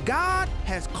 God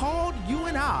has called you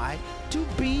and I to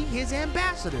be his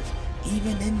ambassadors,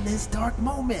 even in this dark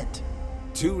moment.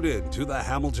 Tune in to the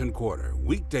Hamilton Quarter,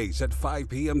 weekdays at 5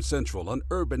 p.m. Central on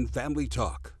Urban Family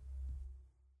Talk.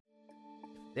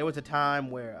 There was a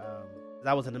time where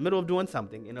I was in the middle of doing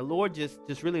something, and the Lord just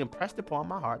really impressed upon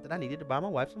my heart that I needed to buy my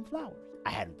wife some flowers. I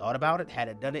hadn't thought about it,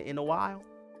 hadn't done it in a while.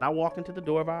 I walked into the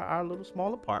door of our little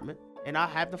small apartment, and I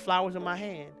have the flowers in my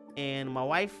hand, and my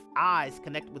wife's eyes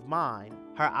connect with mine.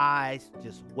 Her eyes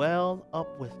just well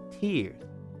up with tears.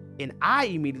 And I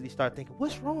immediately started thinking,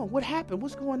 what's wrong? What happened?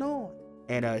 What's going on?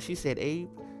 And she said, Abe,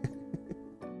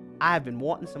 I have been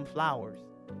wanting some flowers,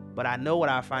 but I know what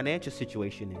our financial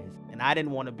situation is, and I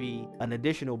didn't want to be an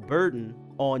additional burden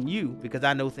on you because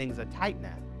I know things are tight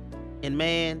now. And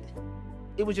man,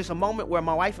 it was just a moment where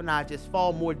my wife and I just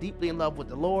fall more deeply in love with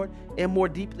the Lord and more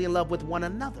deeply in love with one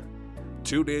another.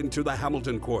 Tune in to the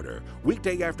Hamilton Quarter,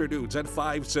 weekday afternoons at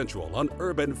 5 Central on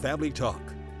Urban Family Talk.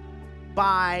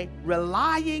 By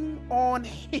relying on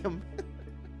him.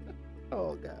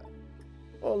 Oh, God.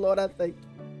 Oh, Lord, I thank you.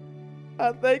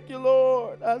 I thank you,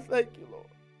 Lord. I thank you, Lord.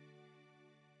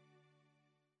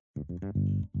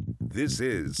 This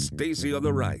is Stacy on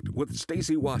the Right with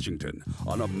Stacy Washington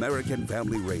on American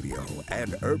Family Radio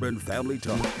and Urban Family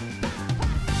Talk.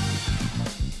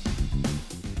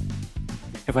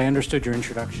 If I understood your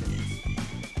introduction.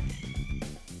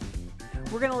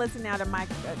 We're going to listen now to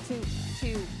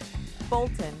to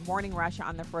Bolton warning Russia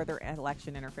on the further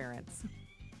election interference.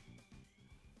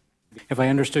 If I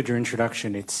understood your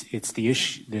introduction, it's the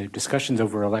issue, the discussions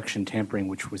over election tampering,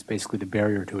 which was basically the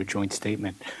barrier to a joint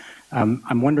statement.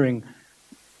 I'm wondering,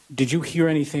 did you hear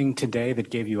anything today that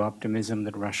gave you optimism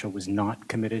that Russia was not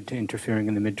committed to interfering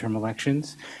in the midterm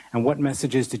elections? And what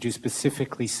messages did you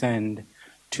specifically send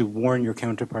to warn your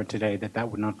counterpart today that that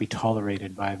would not be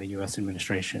tolerated by the U.S.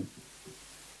 administration?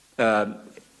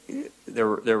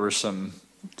 There were some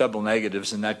double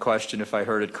negatives in that question, if I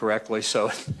heard it correctly.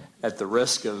 So at the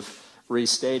risk of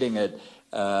restating it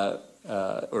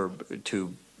or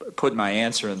to put my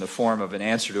answer in the form of an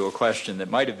answer to a question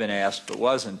that might have been asked but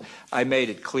wasn't, I made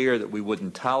it clear that we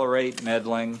wouldn't tolerate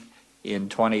meddling in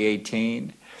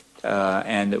 2018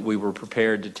 and that we were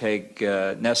prepared to take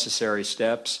necessary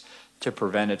steps to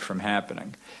prevent it from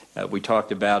happening. We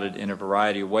talked about it in a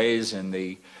variety of ways in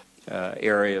the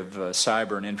area of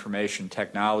cyber and information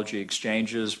technology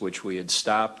exchanges, which we had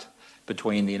stopped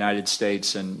between the United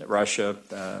States and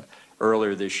Russia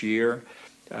earlier this year.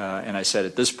 And I said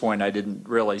at this point I didn't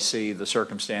really see the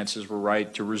circumstances were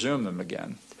right to resume them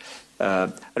again.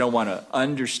 I don't want to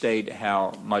understate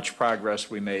how much progress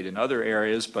we made in other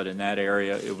areas, but in that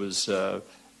area it was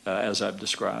as I've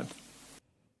described.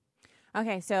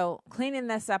 Okay, so cleaning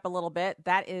this up a little bit,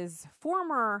 that is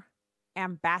former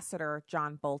Ambassador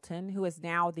John Bolton, who is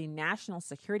now the National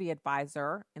Security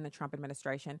Advisor in the Trump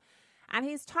administration. And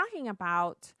he's talking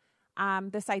about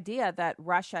this idea that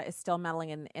Russia is still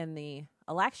meddling in the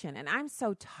election. And I'm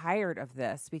so tired of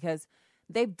this because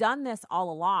They've done this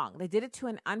all along. They did it to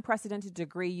an unprecedented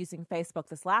degree using Facebook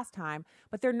this last time,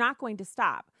 but they're not going to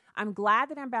stop. I'm glad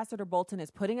that Ambassador Bolton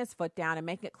is putting his foot down and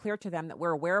making it clear to them that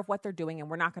we're aware of what they're doing and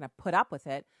we're not going to put up with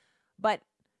it. But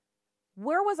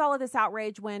where was all of this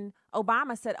outrage when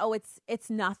Obama said, oh, it's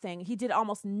nothing? He did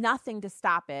almost nothing to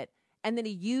stop it. And then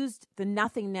he used the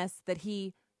nothingness that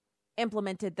he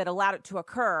implemented that allowed it to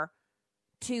occur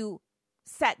to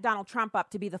set Donald Trump up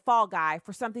to be the fall guy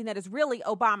for something that is really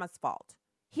Obama's fault.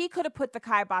 He could have put the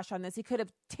kibosh on this. He could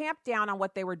have tamped down on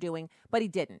what they were doing, but he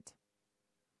didn't.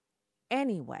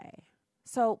 Anyway,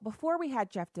 so before we had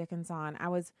Jeff Dickens on, I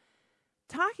was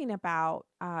talking about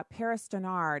Paris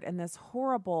Dennard and this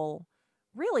horrible,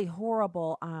 really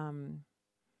horrible,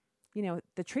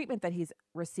 the treatment that he's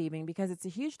receiving, because it's a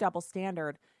huge double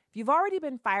standard. If you've already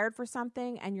been fired for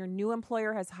something and your new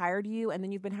employer has hired you and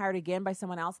then you've been hired again by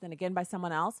someone else, then again by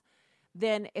someone else,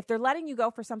 then if they're letting you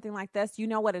go for something like this, you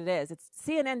know what it is. It's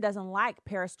CNN doesn't like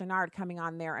Paris Dennard coming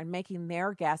on there and making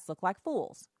their guests look like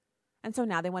fools. And so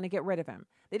now they want to get rid of him.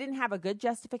 They didn't have a good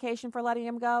justification for letting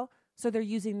him go, so they're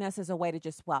using this as a way to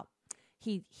just, well,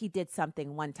 he did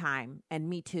something one time, and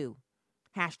me too.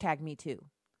 Hashtag me too.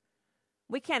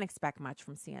 We can't expect much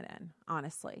from CNN,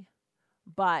 honestly.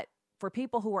 But for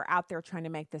people who are out there trying to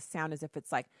make this sound as if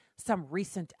it's like some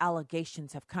recent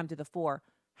allegations have come to the fore,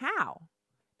 how?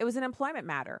 It was an employment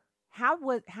matter. How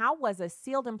was a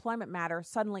sealed employment matter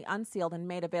suddenly unsealed and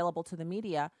made available to the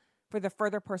media for the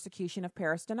further persecution of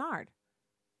Paris Dennard?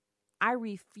 I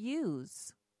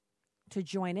refuse to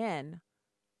join in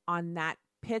on that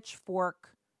pitchfork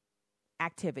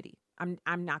activity.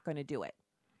 I'm not going to do it.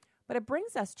 But it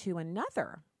brings us to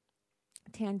another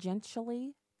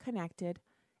tangentially connected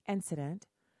incident,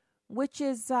 which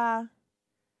is, so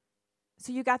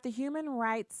you got the Human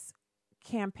Rights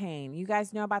Campaign. You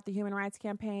guys know about the Human Rights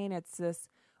Campaign. It's this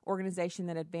organization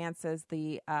that advances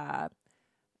the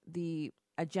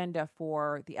agenda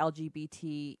for the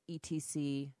LGBT,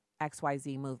 ETC,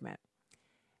 XYZ movement.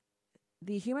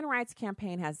 The Human Rights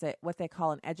Campaign has what they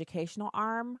call an educational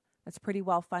arm that's pretty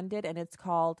well funded, and it's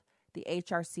called the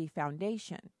HRC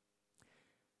Foundation.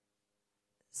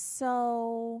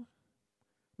 So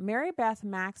Mary Beth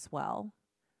Maxwell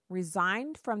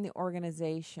resigned from the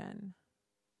organization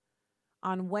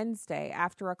on Wednesday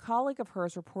after a colleague of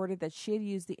hers reported that she had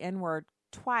used the N-word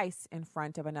twice in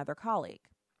front of another colleague.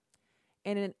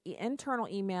 In an internal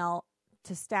email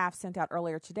to staff sent out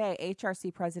earlier today,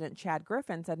 HRC President Chad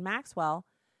Griffin said Maxwell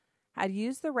had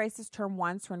used the racist term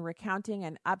once when recounting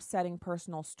an upsetting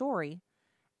personal story,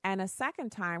 and a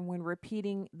second time when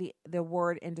repeating the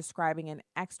word in describing an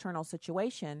external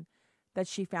situation that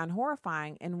she found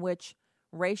horrifying, in which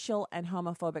racial and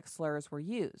homophobic slurs were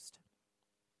used.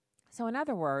 So in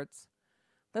other words,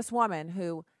 this woman,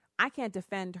 who I can't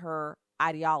defend her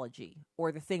ideology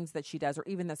or the things that she does, or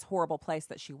even this horrible place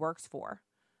that she works for,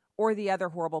 or the other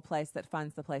horrible place that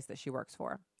funds the place that she works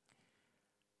for,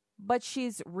 but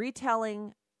she's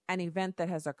retelling an event that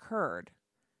has occurred,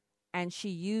 and she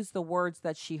used the words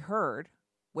that she heard,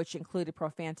 which included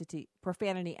profanity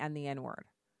and the N-word.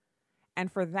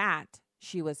 And for that,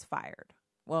 she was fired.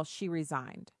 Well, she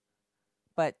resigned,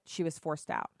 but she was forced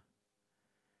out.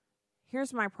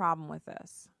 Here's my problem with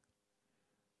this.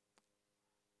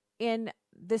 In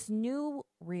this new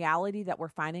reality that we're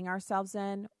finding ourselves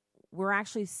in, we're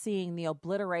actually seeing the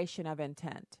obliteration of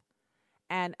intent.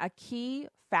 And a key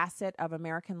facet of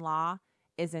American law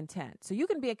is intent. So you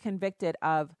can be convicted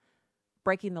of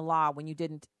breaking the law when you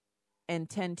didn't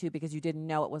intend to because you didn't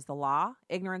know it was the law.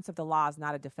 Ignorance of the law is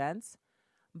not a defense.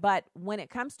 But when it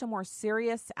comes to more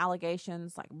serious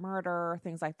allegations like murder,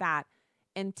 things like that,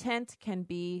 intent can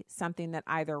be something that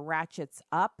either ratchets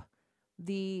up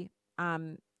the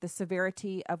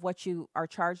severity of what you are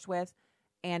charged with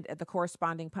and the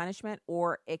corresponding punishment,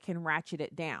 or it can ratchet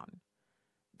it down.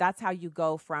 That's how you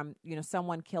go from,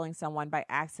 someone killing someone by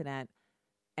accident,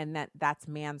 and that's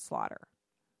manslaughter.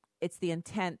 It's the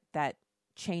intent that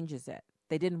changes it.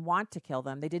 They didn't want to kill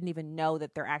them. They didn't even know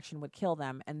that their action would kill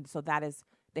them. And so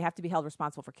they have to be held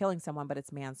responsible for killing someone, but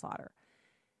it's manslaughter.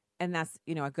 And that's,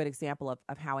 a good example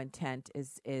of how intent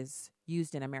is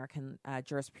used in American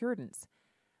jurisprudence.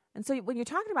 And so when you're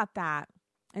talking about that,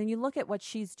 and you look at what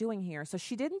she's doing here, so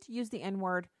she didn't use the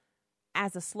N-word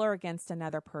as a slur against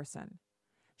another person.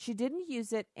 She didn't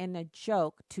use it in a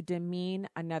joke to demean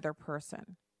another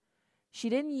person. She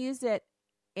didn't use it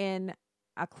in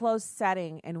a closed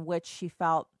setting in which she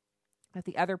felt that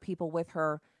the other people with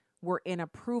her were in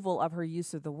approval of her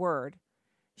use of the word.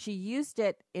 She used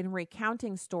it in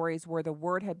recounting stories where the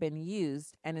word had been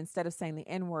used, and instead of saying the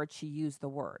N-word, she used the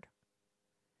word.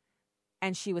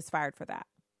 And she was fired for that.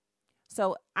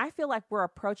 So I feel like we're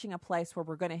approaching a place where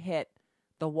we're going to hit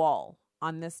the wall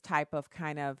on this type of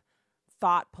kind of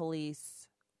thought police,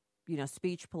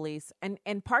 speech police. And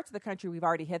in parts of the country, we've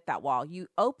already hit that wall. You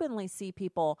see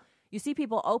people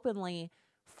openly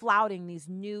flouting these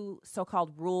new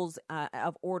so-called rules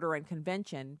of order and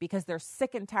convention because they're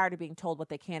sick and tired of being told what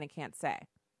they can and can't say.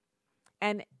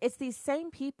 And it's these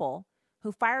same people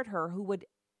who fired her who would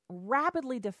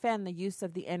rapidly defend the use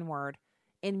of the N-word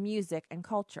in music and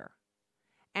culture.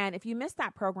 And if you missed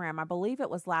that program, I believe it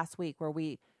was last week where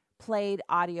we played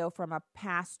audio from a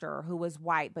pastor who was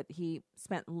white, but he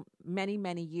spent many,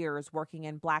 many years working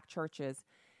in black churches.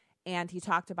 And he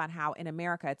talked about how in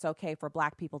America, it's okay for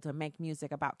black people to make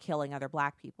music about killing other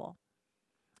black people.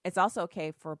 It's also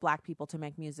okay for black people to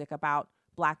make music about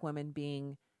black women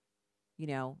being,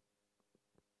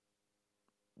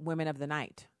 women of the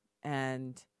night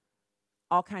and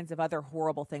all kinds of other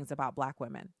horrible things about black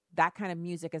women. That kind of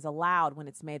music is allowed when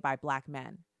it's made by black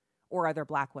men or other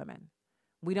black women.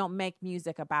 We don't make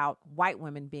music about white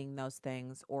women being those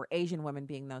things or Asian women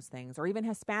being those things or even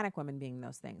Hispanic women being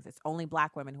those things. It's only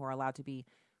black women who are allowed to be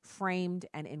framed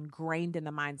and ingrained in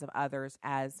the minds of others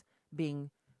as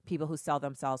being people who sell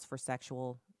themselves for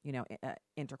sexual,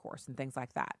 intercourse and things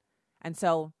like that. And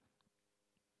so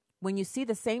when you see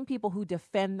the same people who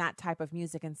defend that type of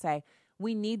music and say,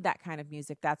 we need that kind of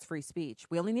music, that's free speech.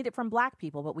 We only need it from black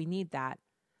people, but we need that.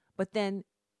 But then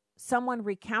someone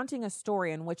recounting a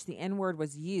story in which the N-word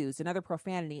was used, another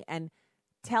profanity, and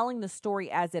telling the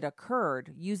story as it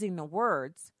occurred, using the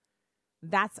words,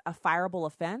 that's a fireable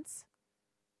offense.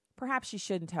 Perhaps she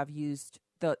shouldn't have used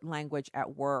the language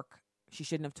at work. She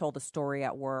shouldn't have told the story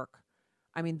at work.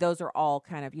 I mean, those are all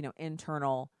kind of,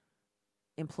 internal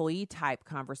employee type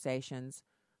conversations.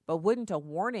 But wouldn't a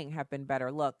warning have been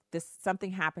better? Look,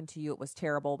 something happened to you. It was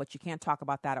terrible, but you can't talk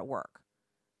about that at work.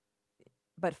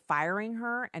 But firing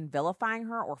her and vilifying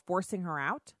her or forcing her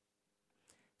out?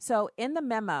 So in the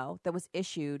memo that was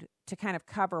issued to kind of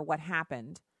cover what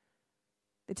happened,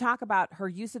 they talk about her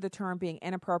use of the term being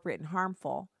inappropriate and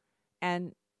harmful.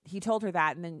 And he told her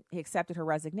that, and then he accepted her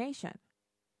resignation.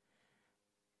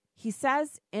 He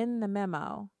says in the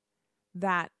memo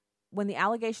that when the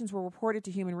allegations were reported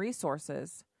to Human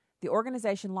Resources, the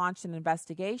organization launched an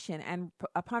investigation, and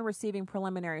upon receiving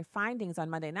preliminary findings on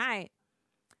Monday night,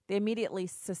 they immediately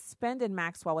suspended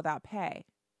Maxwell without pay.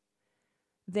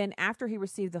 Then, after he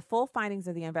received the full findings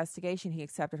of the investigation, he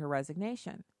accepted her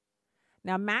resignation.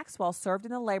 Now, Maxwell served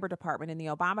in the Labor Department in the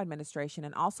Obama administration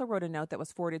and also wrote a note that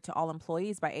was forwarded to all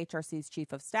employees by HRC's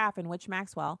chief of staff, in which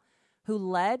Maxwell, who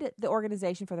led the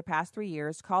organization for the past 3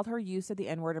 years, called her use of the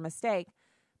N-word a mistake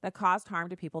that caused harm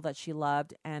to people that she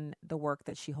loved and the work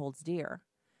that she holds dear.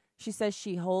 She says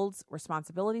she holds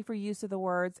responsibility for use of the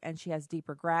words and she has deep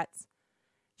regrets.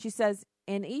 She says,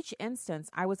 in each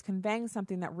instance, I was conveying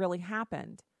something that really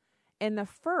happened. In the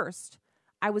first,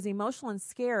 I was emotional and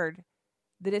scared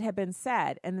that it had been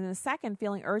said. And in the second,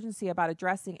 feeling urgency about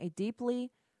addressing a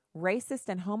deeply racist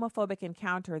and homophobic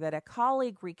encounter that a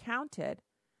colleague recounted,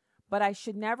 but I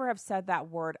should never have said that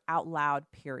word out loud,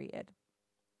 period.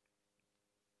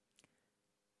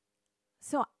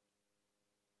 So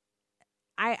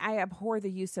I abhor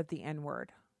the use of the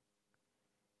N-word.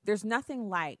 There's nothing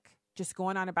like just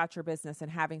going on about your business and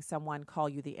having someone call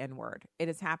you the N-word. It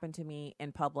has happened to me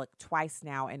in public twice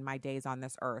now in my days on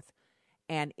this earth.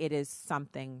 And it is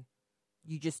something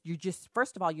you just,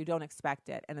 first of all, you don't expect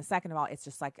it. And the second of all, it's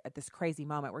just like at this crazy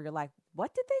moment where you're like,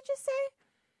 what did they just say?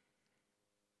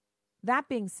 That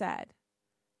being said,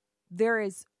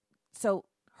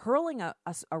 hurling a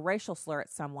racial slur at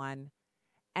someone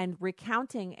and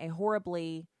recounting a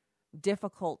horribly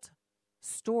difficult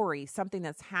story, something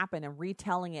that's happened, and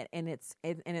retelling it in its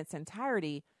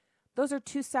entirety, those are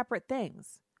two separate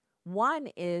things. One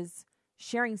is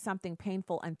sharing something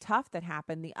painful and tough that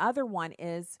happened. The other one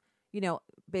is,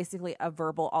 basically a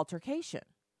verbal altercation.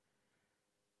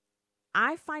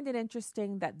 I find it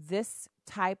interesting that this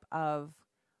type of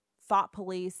thought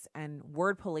police and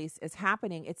word police is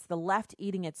happening. It's the left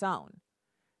eating its own.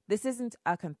 This isn't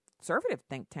a conservative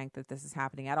think tank that this is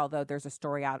happening at, although there's a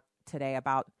story out today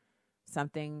about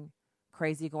something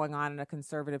crazy going on in a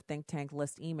conservative think tank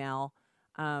list email.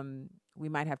 We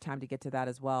might have time to get to that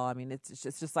as well. I mean, it's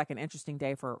just like an interesting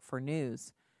day for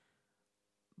news.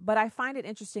 But I find it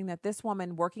interesting that this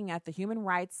woman working at the Human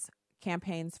Rights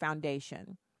Campaigns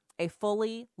Foundation, a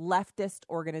fully leftist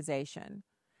organization,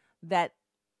 that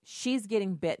she's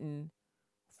getting bitten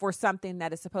for something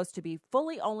that is supposed to be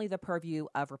fully only the purview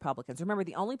of Republicans. Remember,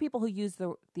 the only people who use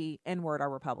the N-word are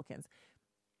Republicans.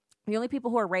 The only people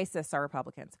who are racist are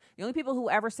Republicans. The only people who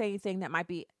ever say anything that might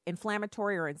be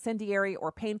inflammatory or incendiary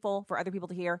or painful for other people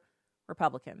to hear,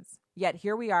 Republicans. Yet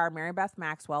here we are, Mary Beth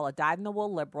Maxwell, a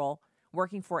dyed-in-the-wool liberal,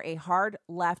 working for a hard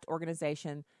left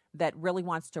organization that really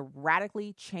wants to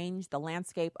radically change the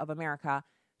landscape of America.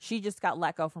 She just got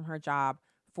let go from her job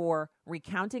for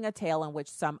recounting a tale in which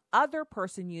some other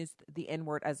person used the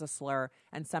N-word as a slur,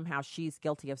 and somehow she's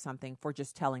guilty of something for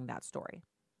just telling that story.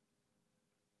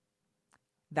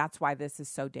 That's why this is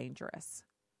so dangerous.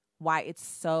 Why it's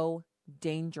so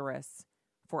dangerous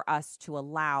for us to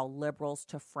allow liberals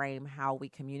to frame how we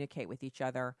communicate with each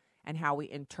other and how we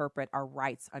interpret our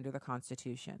rights under the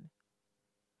Constitution.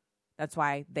 That's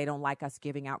why they don't like us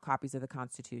giving out copies of the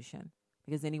Constitution,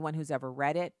 because anyone who's ever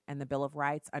read it and the Bill of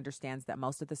Rights understands that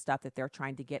most of the stuff that they're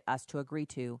trying to get us to agree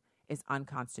to is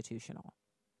unconstitutional.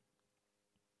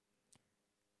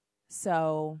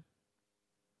 So,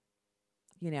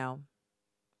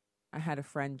 I had a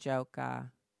friend joke,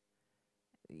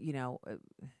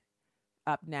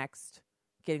 up next,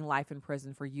 getting life in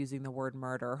prison for using the word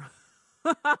murder.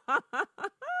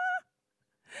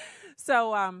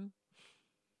 So,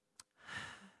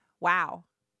 wow,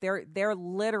 they're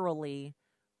literally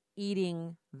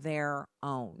eating their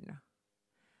own.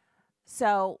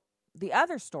 So the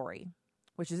other story,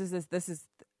 which is this is,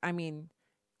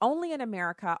 only in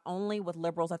America, only with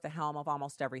liberals at the helm of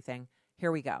almost everything.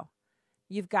 Here we go.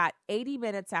 You've got 80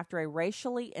 minutes after a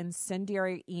racially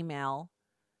incendiary email,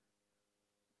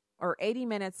 or 80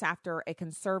 minutes after a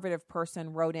conservative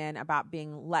person wrote in about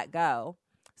being let go.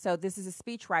 So this is a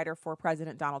speechwriter for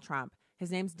President Donald Trump. His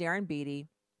name's Darren Beattie,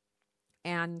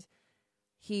 and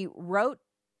he wrote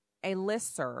a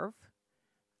listserv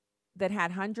that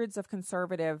had hundreds of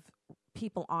conservative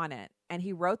people on it. And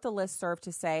he wrote the listserv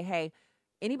to say, hey,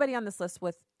 anybody on this list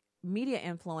with media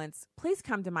influence, please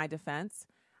come to my defense.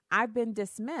 I've been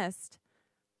dismissed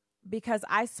because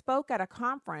I spoke at a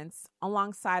conference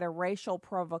alongside a racial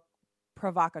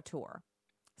provocateur.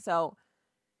 So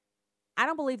I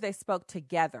don't believe they spoke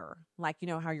together, like,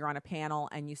 how you're on a panel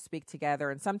and you speak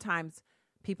together. And sometimes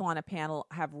people on a panel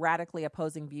have radically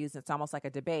opposing views. It's almost like a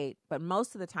debate. But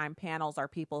most of the time, panels are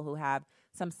people who have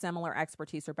some similar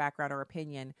expertise or background or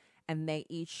opinion, and they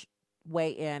each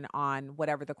weigh in on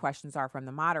whatever the questions are from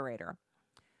the moderator.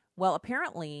 Well,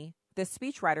 apparently, this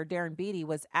speechwriter, Darren Beattie,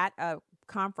 was at a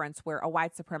conference where a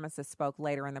white supremacist spoke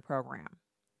later in the program.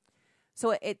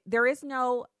 So there is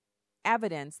no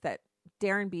evidence that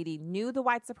Darren Beattie knew the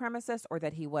white supremacist, or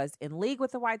that he was in league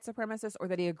with the white supremacist, or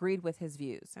that he agreed with his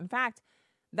views. In fact,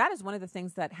 that is one of the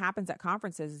things that happens at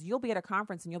conferences. Is you'll be at a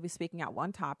conference and you'll be speaking out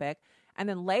one topic, and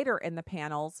then later in the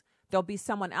panels, there'll be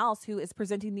someone else who is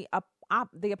presenting the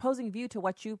opposing view to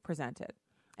what you presented.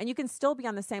 And you can still be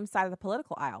on the same side of the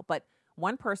political aisle, but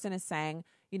one person is saying,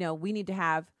 we need to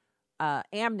have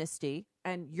amnesty,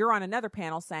 and you're on another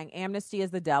panel saying amnesty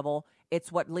is the devil.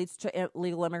 It's what leads to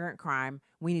illegal immigrant crime.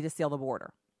 We need to seal the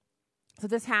border. So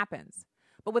this happens.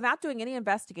 But without doing any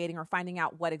investigating or finding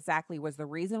out what exactly was the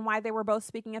reason why they were both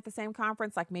speaking at the same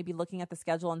conference, like maybe looking at the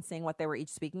schedule and seeing what they were each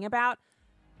speaking about,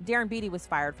 Darren Beattie was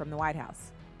fired from the White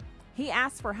House. He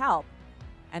asked for help,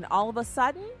 and all of a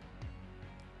sudden,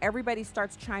 everybody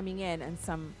starts chiming in, and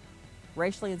some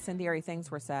racially incendiary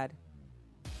things were said.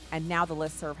 And now the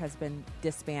listserv has been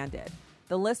disbanded.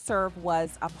 The listserv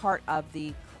was a part of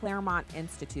the Claremont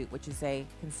Institute, which is a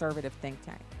conservative think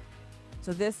tank.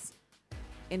 So this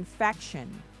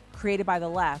infection created by the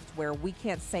left, where we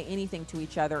can't say anything to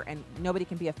each other and nobody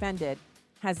can be offended,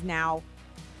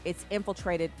 it's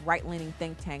infiltrated right-leaning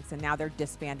think tanks, and now they're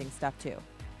disbanding stuff too.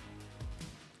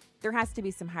 There has to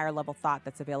be some higher level thought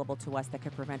that's available to us that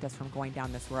could prevent us from going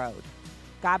down this road.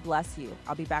 God bless you.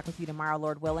 I'll be back with you tomorrow,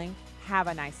 Lord willing. Have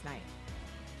a nice night.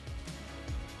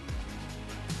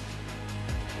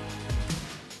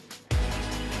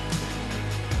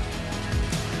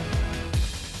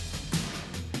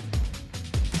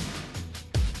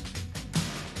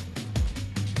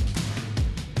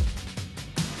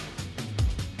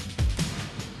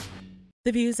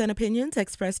 The views and opinions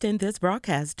expressed in this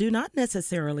broadcast do not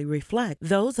necessarily reflect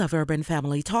those of Urban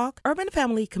Family Talk, Urban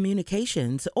Family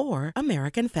Communications, or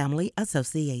American Family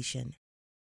Association.